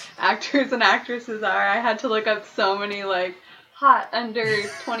actors and actresses are. I had to look up so many like hot under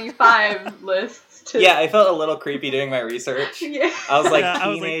 25 lists. Yeah, I felt a little creepy doing my research. Yeah. I was like, Yeah, I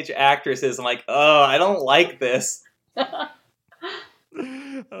was like- teenage actresses. I'm like, oh, I don't like this.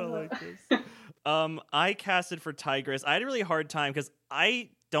 I don't like this. I casted for Tigress. I had a really hard time because I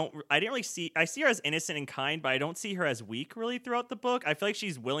didn't really see her as innocent and kind, but I don't see her as weak really throughout the book. I feel like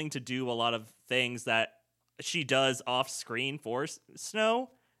she's willing to do a lot of things that she does off screen for Snow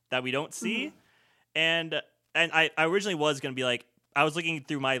that we don't see. And I originally was going to be like, I was looking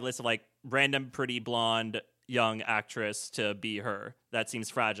through my list of like random pretty blonde young actress to be her. That seems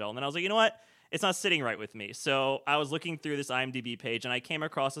fragile. And then I was like, you know what? It's not sitting right with me. So I was looking through this IMDb page and I came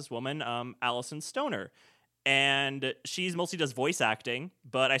across this woman, Allison Stoner. And she's mostly does voice acting,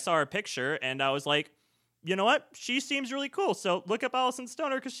 but I saw her picture and I was like, you know what? She seems really cool. So look up Allison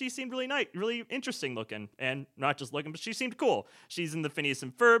Stoner because she seemed really nice, really interesting looking. And not just looking, but she seemed cool. She's in the Phineas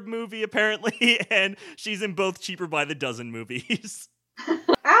and Ferb movie, apparently, and she's in both Cheaper by the Dozen movies.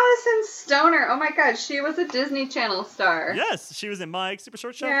 Allison Stoner. Oh my god, she was a Disney Channel star. Yes, she was in Mike, Super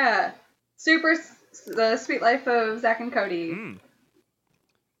Short Show. Yeah. The Sweet Life of Zack and Cody.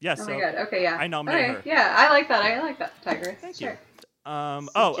 Yeah, Oh so my god. Okay, yeah. I nominate okay. her. Yeah, I like that. Tigress. Thank Sure. you.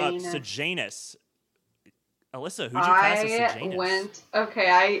 Sejanus. Sejanus. Alyssa, who'd you cast as I Sejanus?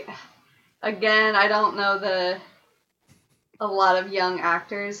 I don't know a lot of young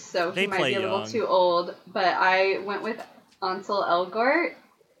actors, so They he might play be a little young. too old, but I went with Ansel Elgort.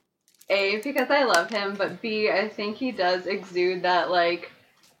 A, because I love him, but B, I think he does exude that, like,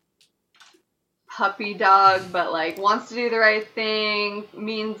 puppy dog, but, like, wants to do the right thing,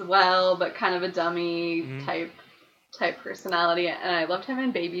 means well, but kind of a dummy type personality, and I loved him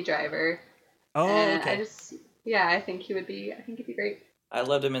in Baby Driver. Oh, And okay. I think he'd be great. I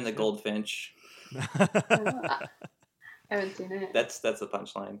loved him in The Goldfinch. I haven't seen it. That's the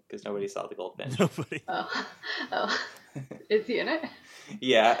punchline because nobody saw The Goldfinch. Nobody. Oh. Is he in it?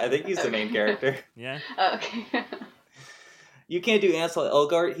 Yeah, I think he's the main character. Yeah. Oh, okay. You can't do Ansel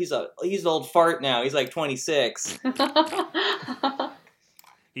Elgort. He's an old fart now. He's like 26.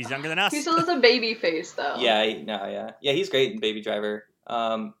 He's younger than us. He still has a baby face, though. Yeah, he's great in Baby Driver.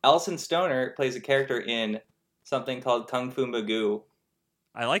 Allison Stoner plays a character in something called Kung Fu Magoo,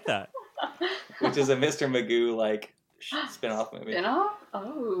 I like that. which is a Mr. Magoo like spin-off movie. Spin-off?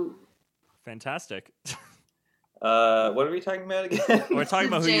 Oh. Fantastic. What are we talking about again? We're talking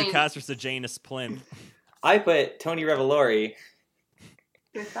about who you Sejanus. cast for Sejanus Plinth. I put Tony Revolori.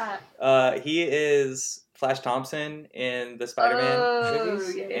 Who's that? He is Flash Thompson in the Spider-Man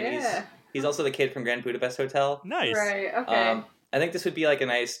movies. Yeah. And he's also the kid from Grand Budapest Hotel. Nice. Right, okay. I think this would be like a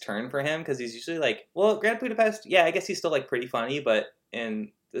nice turn for him because he's usually like, well, Grand Budapest, yeah, I guess he's still like pretty funny, but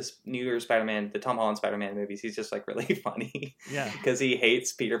in this newer Spider-Man, the Tom Holland Spider-Man movies, he's just like really funny. Yeah. Because he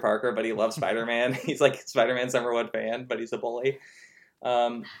hates Peter Parker, but he loves Spider-Man. He's like Spider-Man's #1 fan, but he's a bully.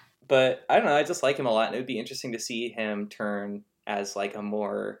 But I don't know, I just like him a lot, and it would be interesting to see him turn as like a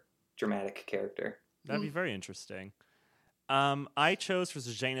more dramatic character. That'd be very interesting. I chose for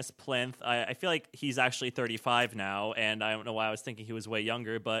Janus Plinth. I feel like he's actually 35 now, and I don't know why I was thinking he was way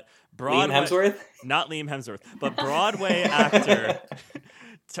younger, but Broadway... Liam Hemsworth? Not Liam Hemsworth, but Broadway actor.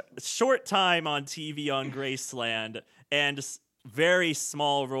 Short time on TV on Graceland, and very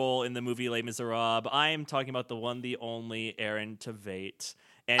small role in the movie Les Miserables. I am talking about the one, the only Aaron Tveit.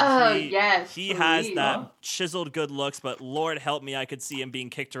 And he has that chiseled good looks, but Lord help me, I could see him being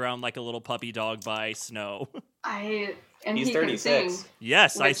kicked around like a little puppy dog by Snow. He's 36.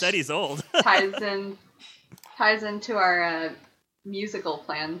 Yes, I said he's old. ties into our musical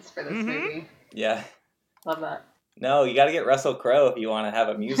plans for this movie. Yeah. Love that. No, you got to get Russell Crowe if you want to have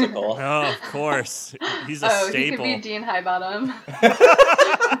a musical. Oh, of course. He's a staple. He could be Dean Highbottom.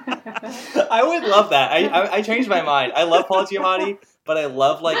 I would love that. I changed my mind. I love Paul Giamatti, but I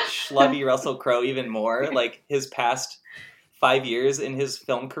love like schlubby Russell Crowe even more. Like his past 5 years in his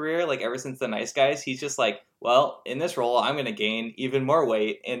film career, like ever since The Nice Guys, he's just like, well, in this role, I'm going to gain even more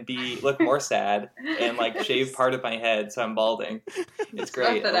weight and look more sad and like shave part of my head so I'm balding. It's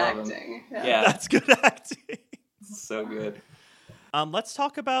great. That's I love acting. him. Yeah. That's good acting. So good. Let's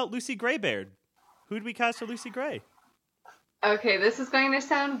talk about Lucy Graybaird. Who'd we cast for Lucy Gray? Okay, this is going to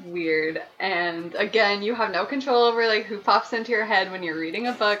sound weird, and again, you have no control over like who pops into your head when you're reading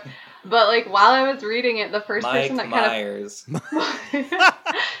a book. But like while I was reading it, the first person that Myers.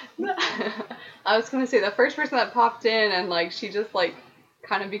 I was going to say the first person that popped in and like she just like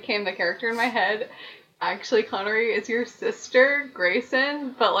kind of became the character in my head. Actually, Connery is your sister,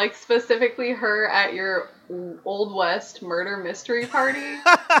 Grayson, but like specifically her at your Old West murder mystery party.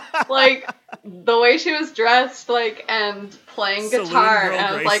 Like the way she was dressed, like and playing guitar, and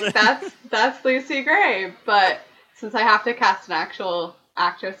I was like, that's Lucy Gray. But since I have to cast an actual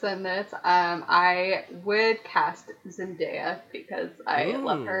actress in this, I would cast Zendaya because I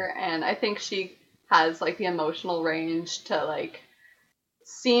love her, and I think she has like the emotional range to like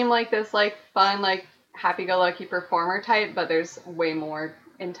seem like this like fun like happy-go-lucky performer type, but there's way more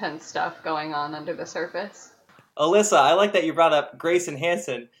intense stuff going on under the surface. Alyssa, I like that you brought up Grayson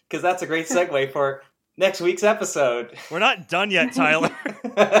Hanson, because that's a great segue for next week's episode. We're not done yet, Tyler.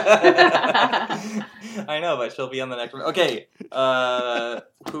 I know, but she'll be on the next one. Okay, who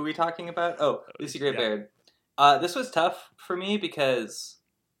are we talking about? Oh, Lucy Gray-Baird. This was tough for me because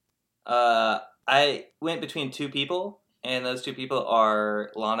I went between two people, and those two people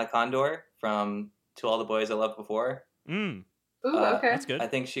are Lana Condor from To All the Boys I Loved Before. Ooh, okay. That's good. I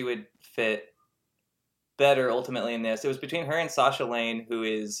think she would fit better ultimately in this. It was between her and Sasha Lane, who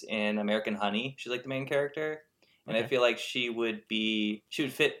is in American Honey. She's like the main character. And I feel like she would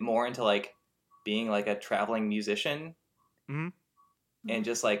fit more into like being like a traveling musician. Mm-hmm. And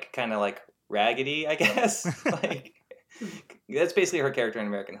just like kind of like raggedy, I guess. Like that's basically her character in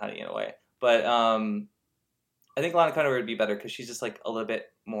American Honey in a way. But I think Lana Condor would be better because she's just like a little bit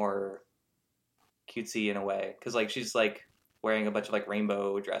more cutesy in a way. Because like she's like wearing a bunch of like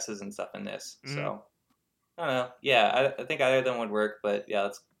rainbow dresses and stuff in this. Mm-hmm. So I don't know. Yeah, I think either of them would work. But yeah,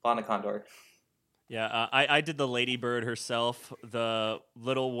 it's Lana Condor. Yeah, I did the Ladybird herself, the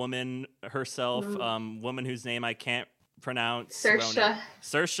little woman herself, woman whose name I can't pronounce.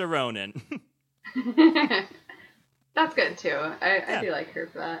 Saoirse Ronan. That's good too. I do like her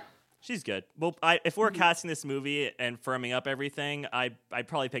for that. She's good. Well, if we're casting this movie and firming up everything, I'd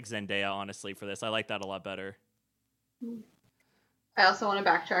probably pick Zendaya, honestly, for this. I like that a lot better. I also want to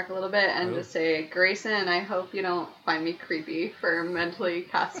backtrack a little bit and just say, Grayson, I hope you don't find me creepy for mentally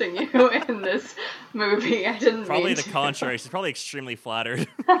casting you in this movie. I didn't Probably mean the to. contrary. She's probably extremely flattered.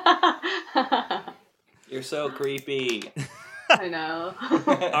 You're so creepy. I know.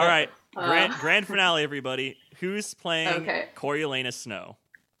 All right. Grand finale, everybody. Who's playing Coriolanus Snow?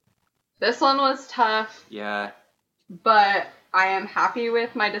 This one was tough. Yeah. But I am happy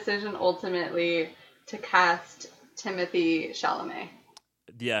with my decision ultimately to cast Timothée Chalamet.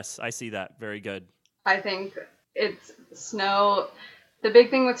 Yes, I see that. Very good. I think it's Snow. The big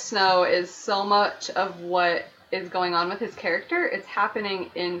thing with Snow is so much of what is going on with his character, it's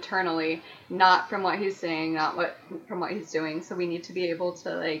happening internally, not from what he's saying, from what he's doing. So we need to be able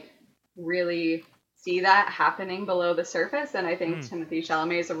to like really see that happening below the surface, and I think Timothée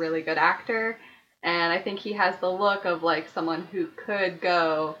Chalamet is a really good actor, and I think he has the look of like someone who could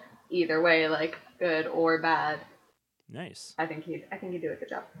go either way, like good or bad. Nice. I think he'd do a good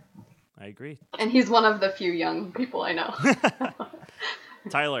job. I agree. And he's one of the few young people I know.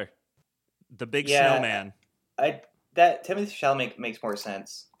 Tyler, the big snowman. That Timothée Chalamet makes more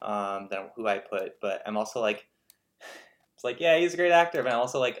sense than who I put, but I'm also like, it's like, yeah, he's a great actor, but I'm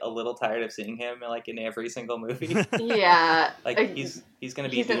also like a little tired of seeing him like in every single movie. Yeah, like he's gonna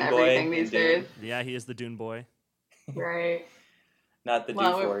be he's Dune in Boy everything these days. Yeah, he is the Dune Boy. Right. Not the Dune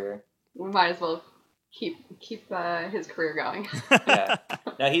Warrior. We might as well keep his career going. Yeah.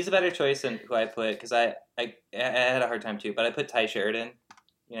 No, he's a better choice than who I put, because I had a hard time too, but I put Ty Sheridan.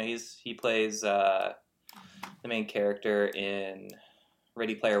 You know, he plays the main character in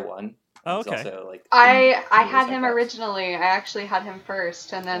Ready Player One. Oh, okay. He's also, like, I had him originally. I actually had him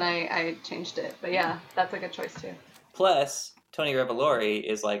first, and then I changed it. But yeah, that's a good choice too. Plus, Tony Revolori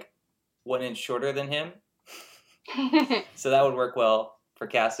is like 1 inch shorter than him. So that would work well for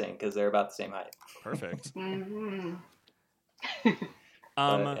casting, because they're about the same height. Perfect. Mm-hmm.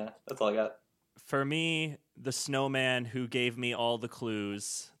 Yeah, that's all I got. For me, the snowman who gave me all the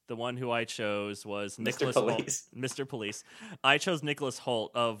clues, the one who I chose was Nicholas Hoult. Mr. Police. I chose Nicholas Hoult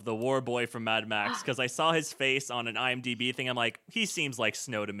of the War Boy from Mad Max because I saw his face on an IMDb thing. I'm like, he seems like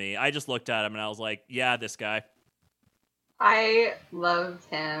snow to me. I just looked at him and I was like, yeah, this guy. I loved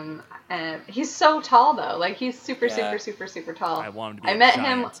him. And he's so tall, though. Like, he's super tall. I want him to be I met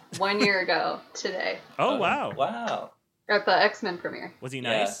him 1 year ago today. Oh, wow. Wow. At the X-Men premiere. Was he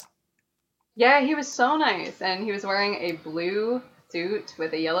nice? Yeah, he was so nice. And he was wearing a blue suit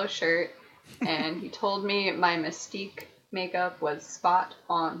with a yellow shirt. And he told me my Mystique makeup was spot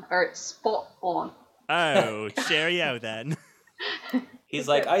on. Oh, cheerio then. He's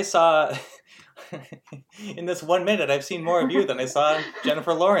like, I saw... in this 1 minute, I've seen more of you than I saw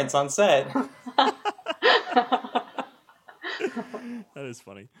Jennifer Lawrence on set. That is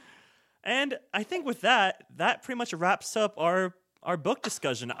funny. And I think with that pretty much wraps up our book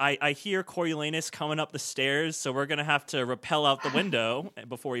discussion. I hear Coriolanus coming up the stairs, so we're going to have to rappel out the window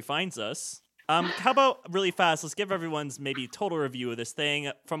before he finds us. How about really fast, let's give everyone's maybe total review of this thing.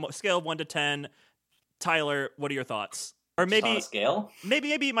 From a scale of 1 to 10, Tyler, what are your thoughts? Or maybe on a scale?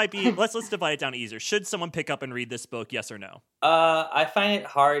 Maybe it might be. Let's divide it down easier. Should someone pick up and read this book? Yes or no? I find it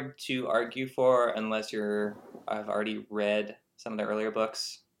hard to argue for unless I've already read some of the earlier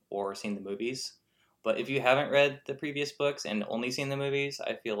books or seen the movies. But if you haven't read the previous books and only seen the movies,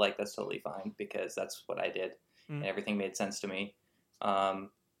 I feel like that's totally fine because that's what I did, and everything made sense to me.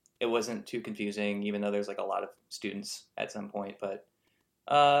 It wasn't too confusing, even though there's like a lot of students at some point. But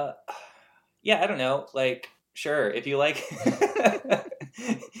yeah, I don't know, like. Sure, if you like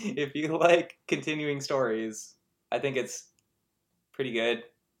continuing stories, I think it's pretty good.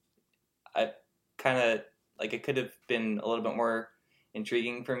 I kind of like it could have been a little bit more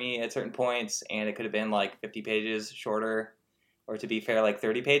intriguing for me at certain points, and it could have been like 50 pages shorter, or to be fair, like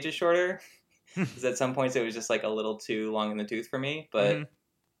 30 pages shorter. Because at some points it was just like a little too long in the tooth for me, but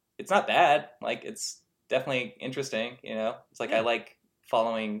it's not bad. Like it's definitely interesting, you know? It's like I like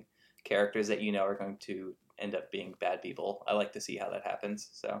following characters that you know are going to end up being bad people. I like to see how that happens.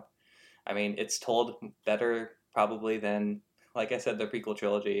 So, I mean, it's told better probably than, like I said, the prequel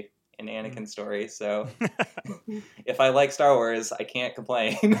trilogy and Anakin's story. So, if I like Star Wars, I can't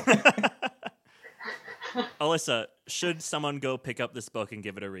complain. Alyssa, should someone go pick up this book and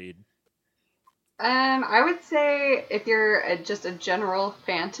give it a read? I would say if you're just a general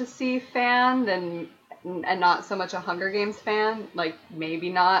fantasy fan, then and not so much a Hunger Games fan, like maybe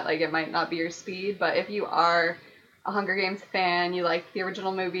not, like it might not be your speed, but if you are a Hunger Games fan, you like the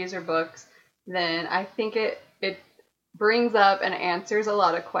original movies or books, then I think it brings up and answers a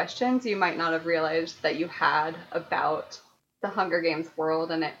lot of questions you might not have realized that you had about the Hunger Games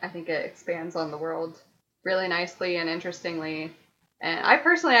world, and I think it expands on the world really nicely and interestingly. And I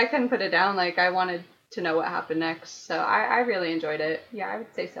couldn't put it down, like I wanted to know what happened next, so I really enjoyed it. Yeah, I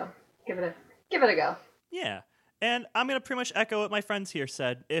would say so. Give it a go. Yeah, and I'm going to pretty much echo what my friends here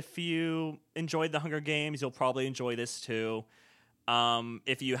said. If you enjoyed The Hunger Games, you'll probably enjoy this too.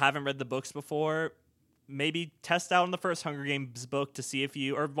 If you haven't read the books before, maybe test out on the first Hunger Games book to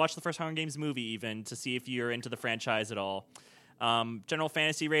see or watch the first Hunger Games movie even, to see if you're into the franchise at all. General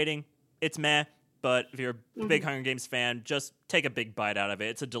fantasy rating, it's meh, but if you're a big Hunger Games fan, just take a big bite out of it.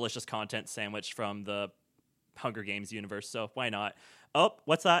 It's a delicious content sandwich from the Hunger Games universe, so why not? Oh,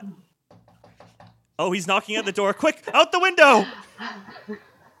 what's that? Oh, he's knocking at the door. Quick, out the window!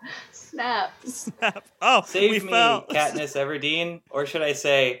 Snap. Oh, Save we me, fell. Katniss Everdeen. Or should I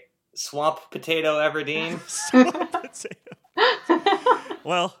say, Swamp Potato Everdeen.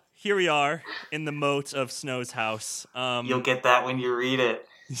 Well, here we are in the moat of Snow's house. You'll get that when you read it.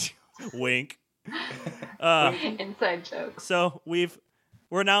 Wink. Inside joke. So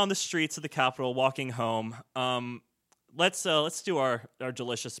we're now on the streets of the capital, walking home. Let's do our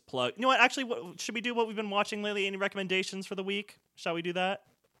delicious plug. You know what? Actually, should we do what we've been watching lately? Any recommendations for the week? Shall we do that?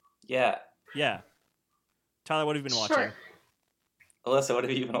 Yeah. Yeah. Tyler, what have you been watching? Sure. Alyssa, what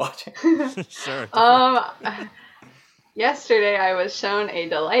have you been watching? Sure. Yesterday I was shown a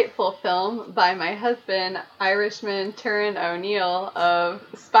delightful film by my husband, Irishman Turin O'Neill of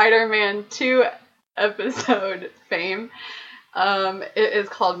Spider-Man 2 episode fame. It is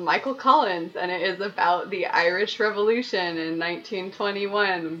called Michael Collins, and it is about the Irish Revolution in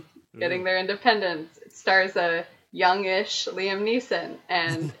 1921, getting their independence. It stars a youngish Liam Neeson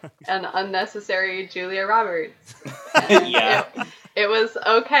and an unnecessary Julia Roberts. Yeah. It was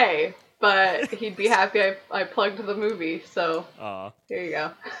okay, but he'd be happy I plugged the movie, so here you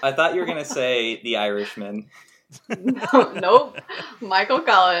go. I thought you were going to say The Irishman. Nope. Michael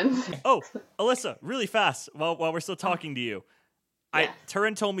Collins. Oh, Alyssa, really fast, while we're still talking to you. Yes.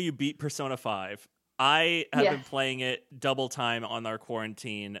 Turin told me you beat Persona 5. I have been Yes. playing it double time on our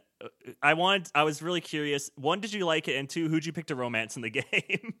quarantine. I was really curious. One, did you like it? And two, who'd you pick to romance in the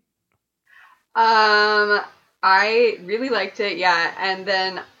game? I really liked it, yeah. And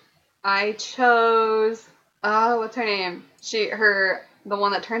then I chose what's her name? The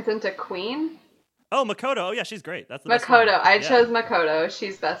one that turns into Queen. Oh, Makoto. Oh yeah, she's great. That's the best one. Makoto. I chose Makoto.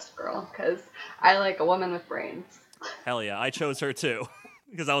 She's best girl because I like a woman with brains. Hell yeah, I chose her too.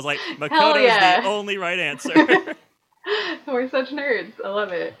 Because I was like, Hell Makoto yeah. is the only right answer. We're such nerds. I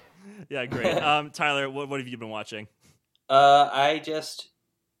love it. Yeah, great. Tyler, what have you been watching? I just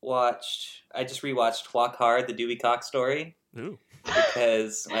rewatched Walk Hard, the Dewey Cox story. Ooh.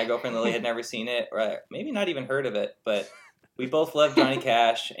 Because my girlfriend Lily had never seen it, or maybe not even heard of it, but we both love Johnny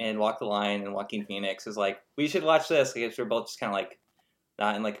Cash and Walk the Line, and Joaquin Phoenix was like, we should watch this, because we're both just kind of like,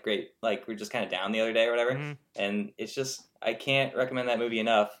 not in like a great, like we're just kind of down the other day or whatever, and it's just, I can't recommend that movie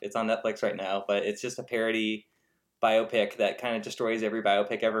enough. It's on Netflix right now, but it's just a parody biopic that kind of destroys every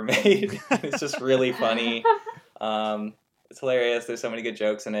biopic ever made. It's just really funny. It's hilarious. There's so many good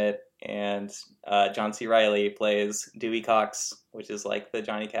jokes in it. And John C. Reilly plays Dewey Cox, which is like the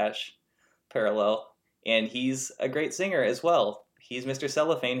Johnny Cash parallel. And he's a great singer as well. He's Mr.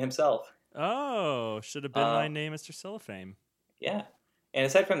 Cellophane himself. Oh, should have been my name, Mr. Cellophane. Yeah. And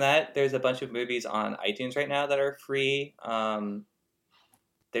aside from that, there's a bunch of movies on iTunes right now that are free.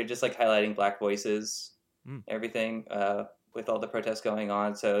 They're just like highlighting Black voices, everything, with all the protests going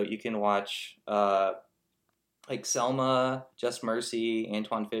on. So you can watch like Selma, Just Mercy,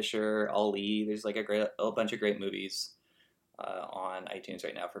 Antoine Fisher, Ali. There's like a bunch of great movies on iTunes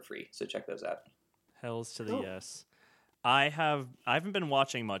right now for free. So check those out. Hells to the yes. I haven't been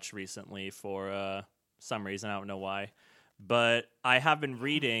watching much recently for some reason. I don't know why. But I have been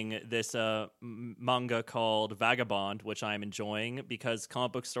reading this manga called Vagabond, which I'm enjoying because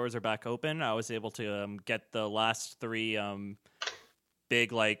comic book stores are back open. I was able to get the last 3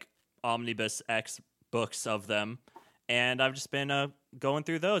 big like Omnibus X books of them, and I've just been going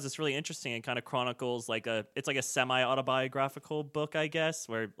through those. It's really interesting and kind of chronicles it's like a semi-autobiographical book, I guess,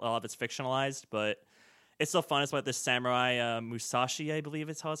 where a lot of it's fictionalized, but it's still fun. It's about this samurai Musashi, I believe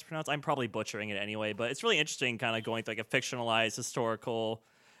is how it's pronounced. I'm probably butchering it anyway, but it's really interesting kind of going through like a fictionalized historical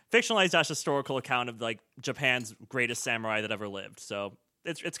account of like Japan's greatest samurai that ever lived. So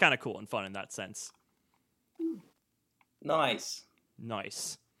it's kind of cool and fun in that sense. Nice.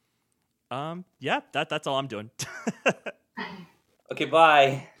 Yeah, that's all I'm doing. Okay,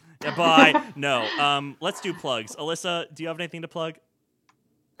 bye. Yeah, bye. No. Let's do plugs. Alyssa, do you have anything to plug?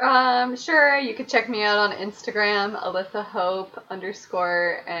 Sure, you could check me out on Instagram, Alyssa Hope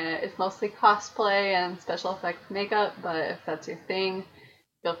 _, and it's mostly cosplay and special effects makeup, but if that's your thing,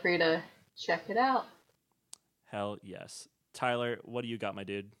 feel free to check it out. Hell yes. Tyler, what do you got, my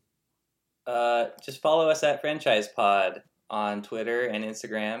dude? Just follow us at Franchise Pod on Twitter and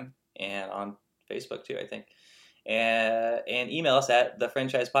Instagram, and on Facebook too, I think. And email us at the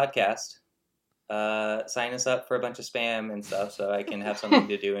Franchise Podcast. Sign us up for a bunch of spam and stuff so I can have something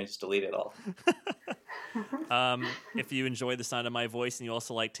to do and just delete it all. If you enjoy the sound of my voice and you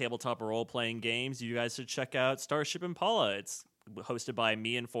also like tabletop role-playing games, you guys should check out Starship Impala. It's hosted by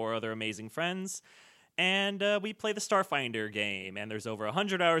me and 4 other amazing friends. And we play the Starfinder game, and there's over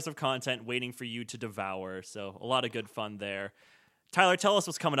 100 hours of content waiting for you to devour. So a lot of good fun there. Tyler, tell us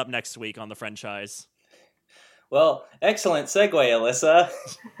what's coming up next week on the franchise. Well, excellent segue, Alyssa.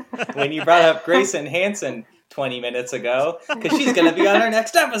 When you brought up Grayson Hanson 20 minutes ago, because she's going to be on our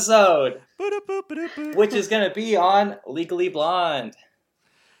next episode, which is going to be on Legally Blonde.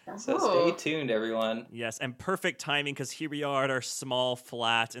 So stay tuned, everyone. Yes, and perfect timing, because here we are at our small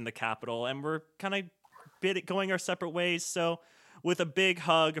flat in the capital, and we're kind of going our separate ways. So with a big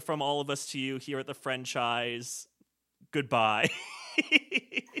hug from all of us to you here at the franchise, goodbye.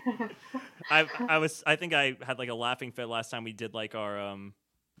 I think I had like a laughing fit last time we did like our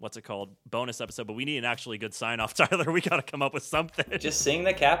what's it called, bonus episode, but we need an actually good sign off. Tyler, we gotta come up with something. Just sing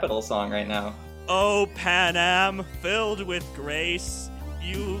the Capitol song right now. Oh, Pan Am, filled with grace,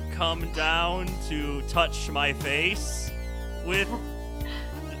 you come down to touch my face with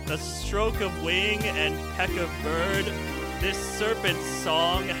a stroke of wing and peck of bird. This serpent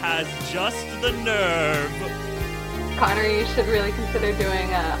song has just the nerve. Connor, you should really consider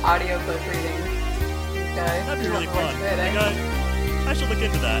doing audiobook readings. Okay? That'd be really fun. I should look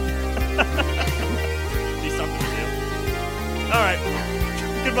into that. Be something to do. All right.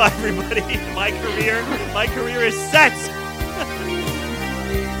 Goodbye, everybody. My career is set.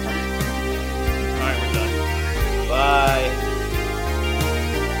 All right, we're done. Bye.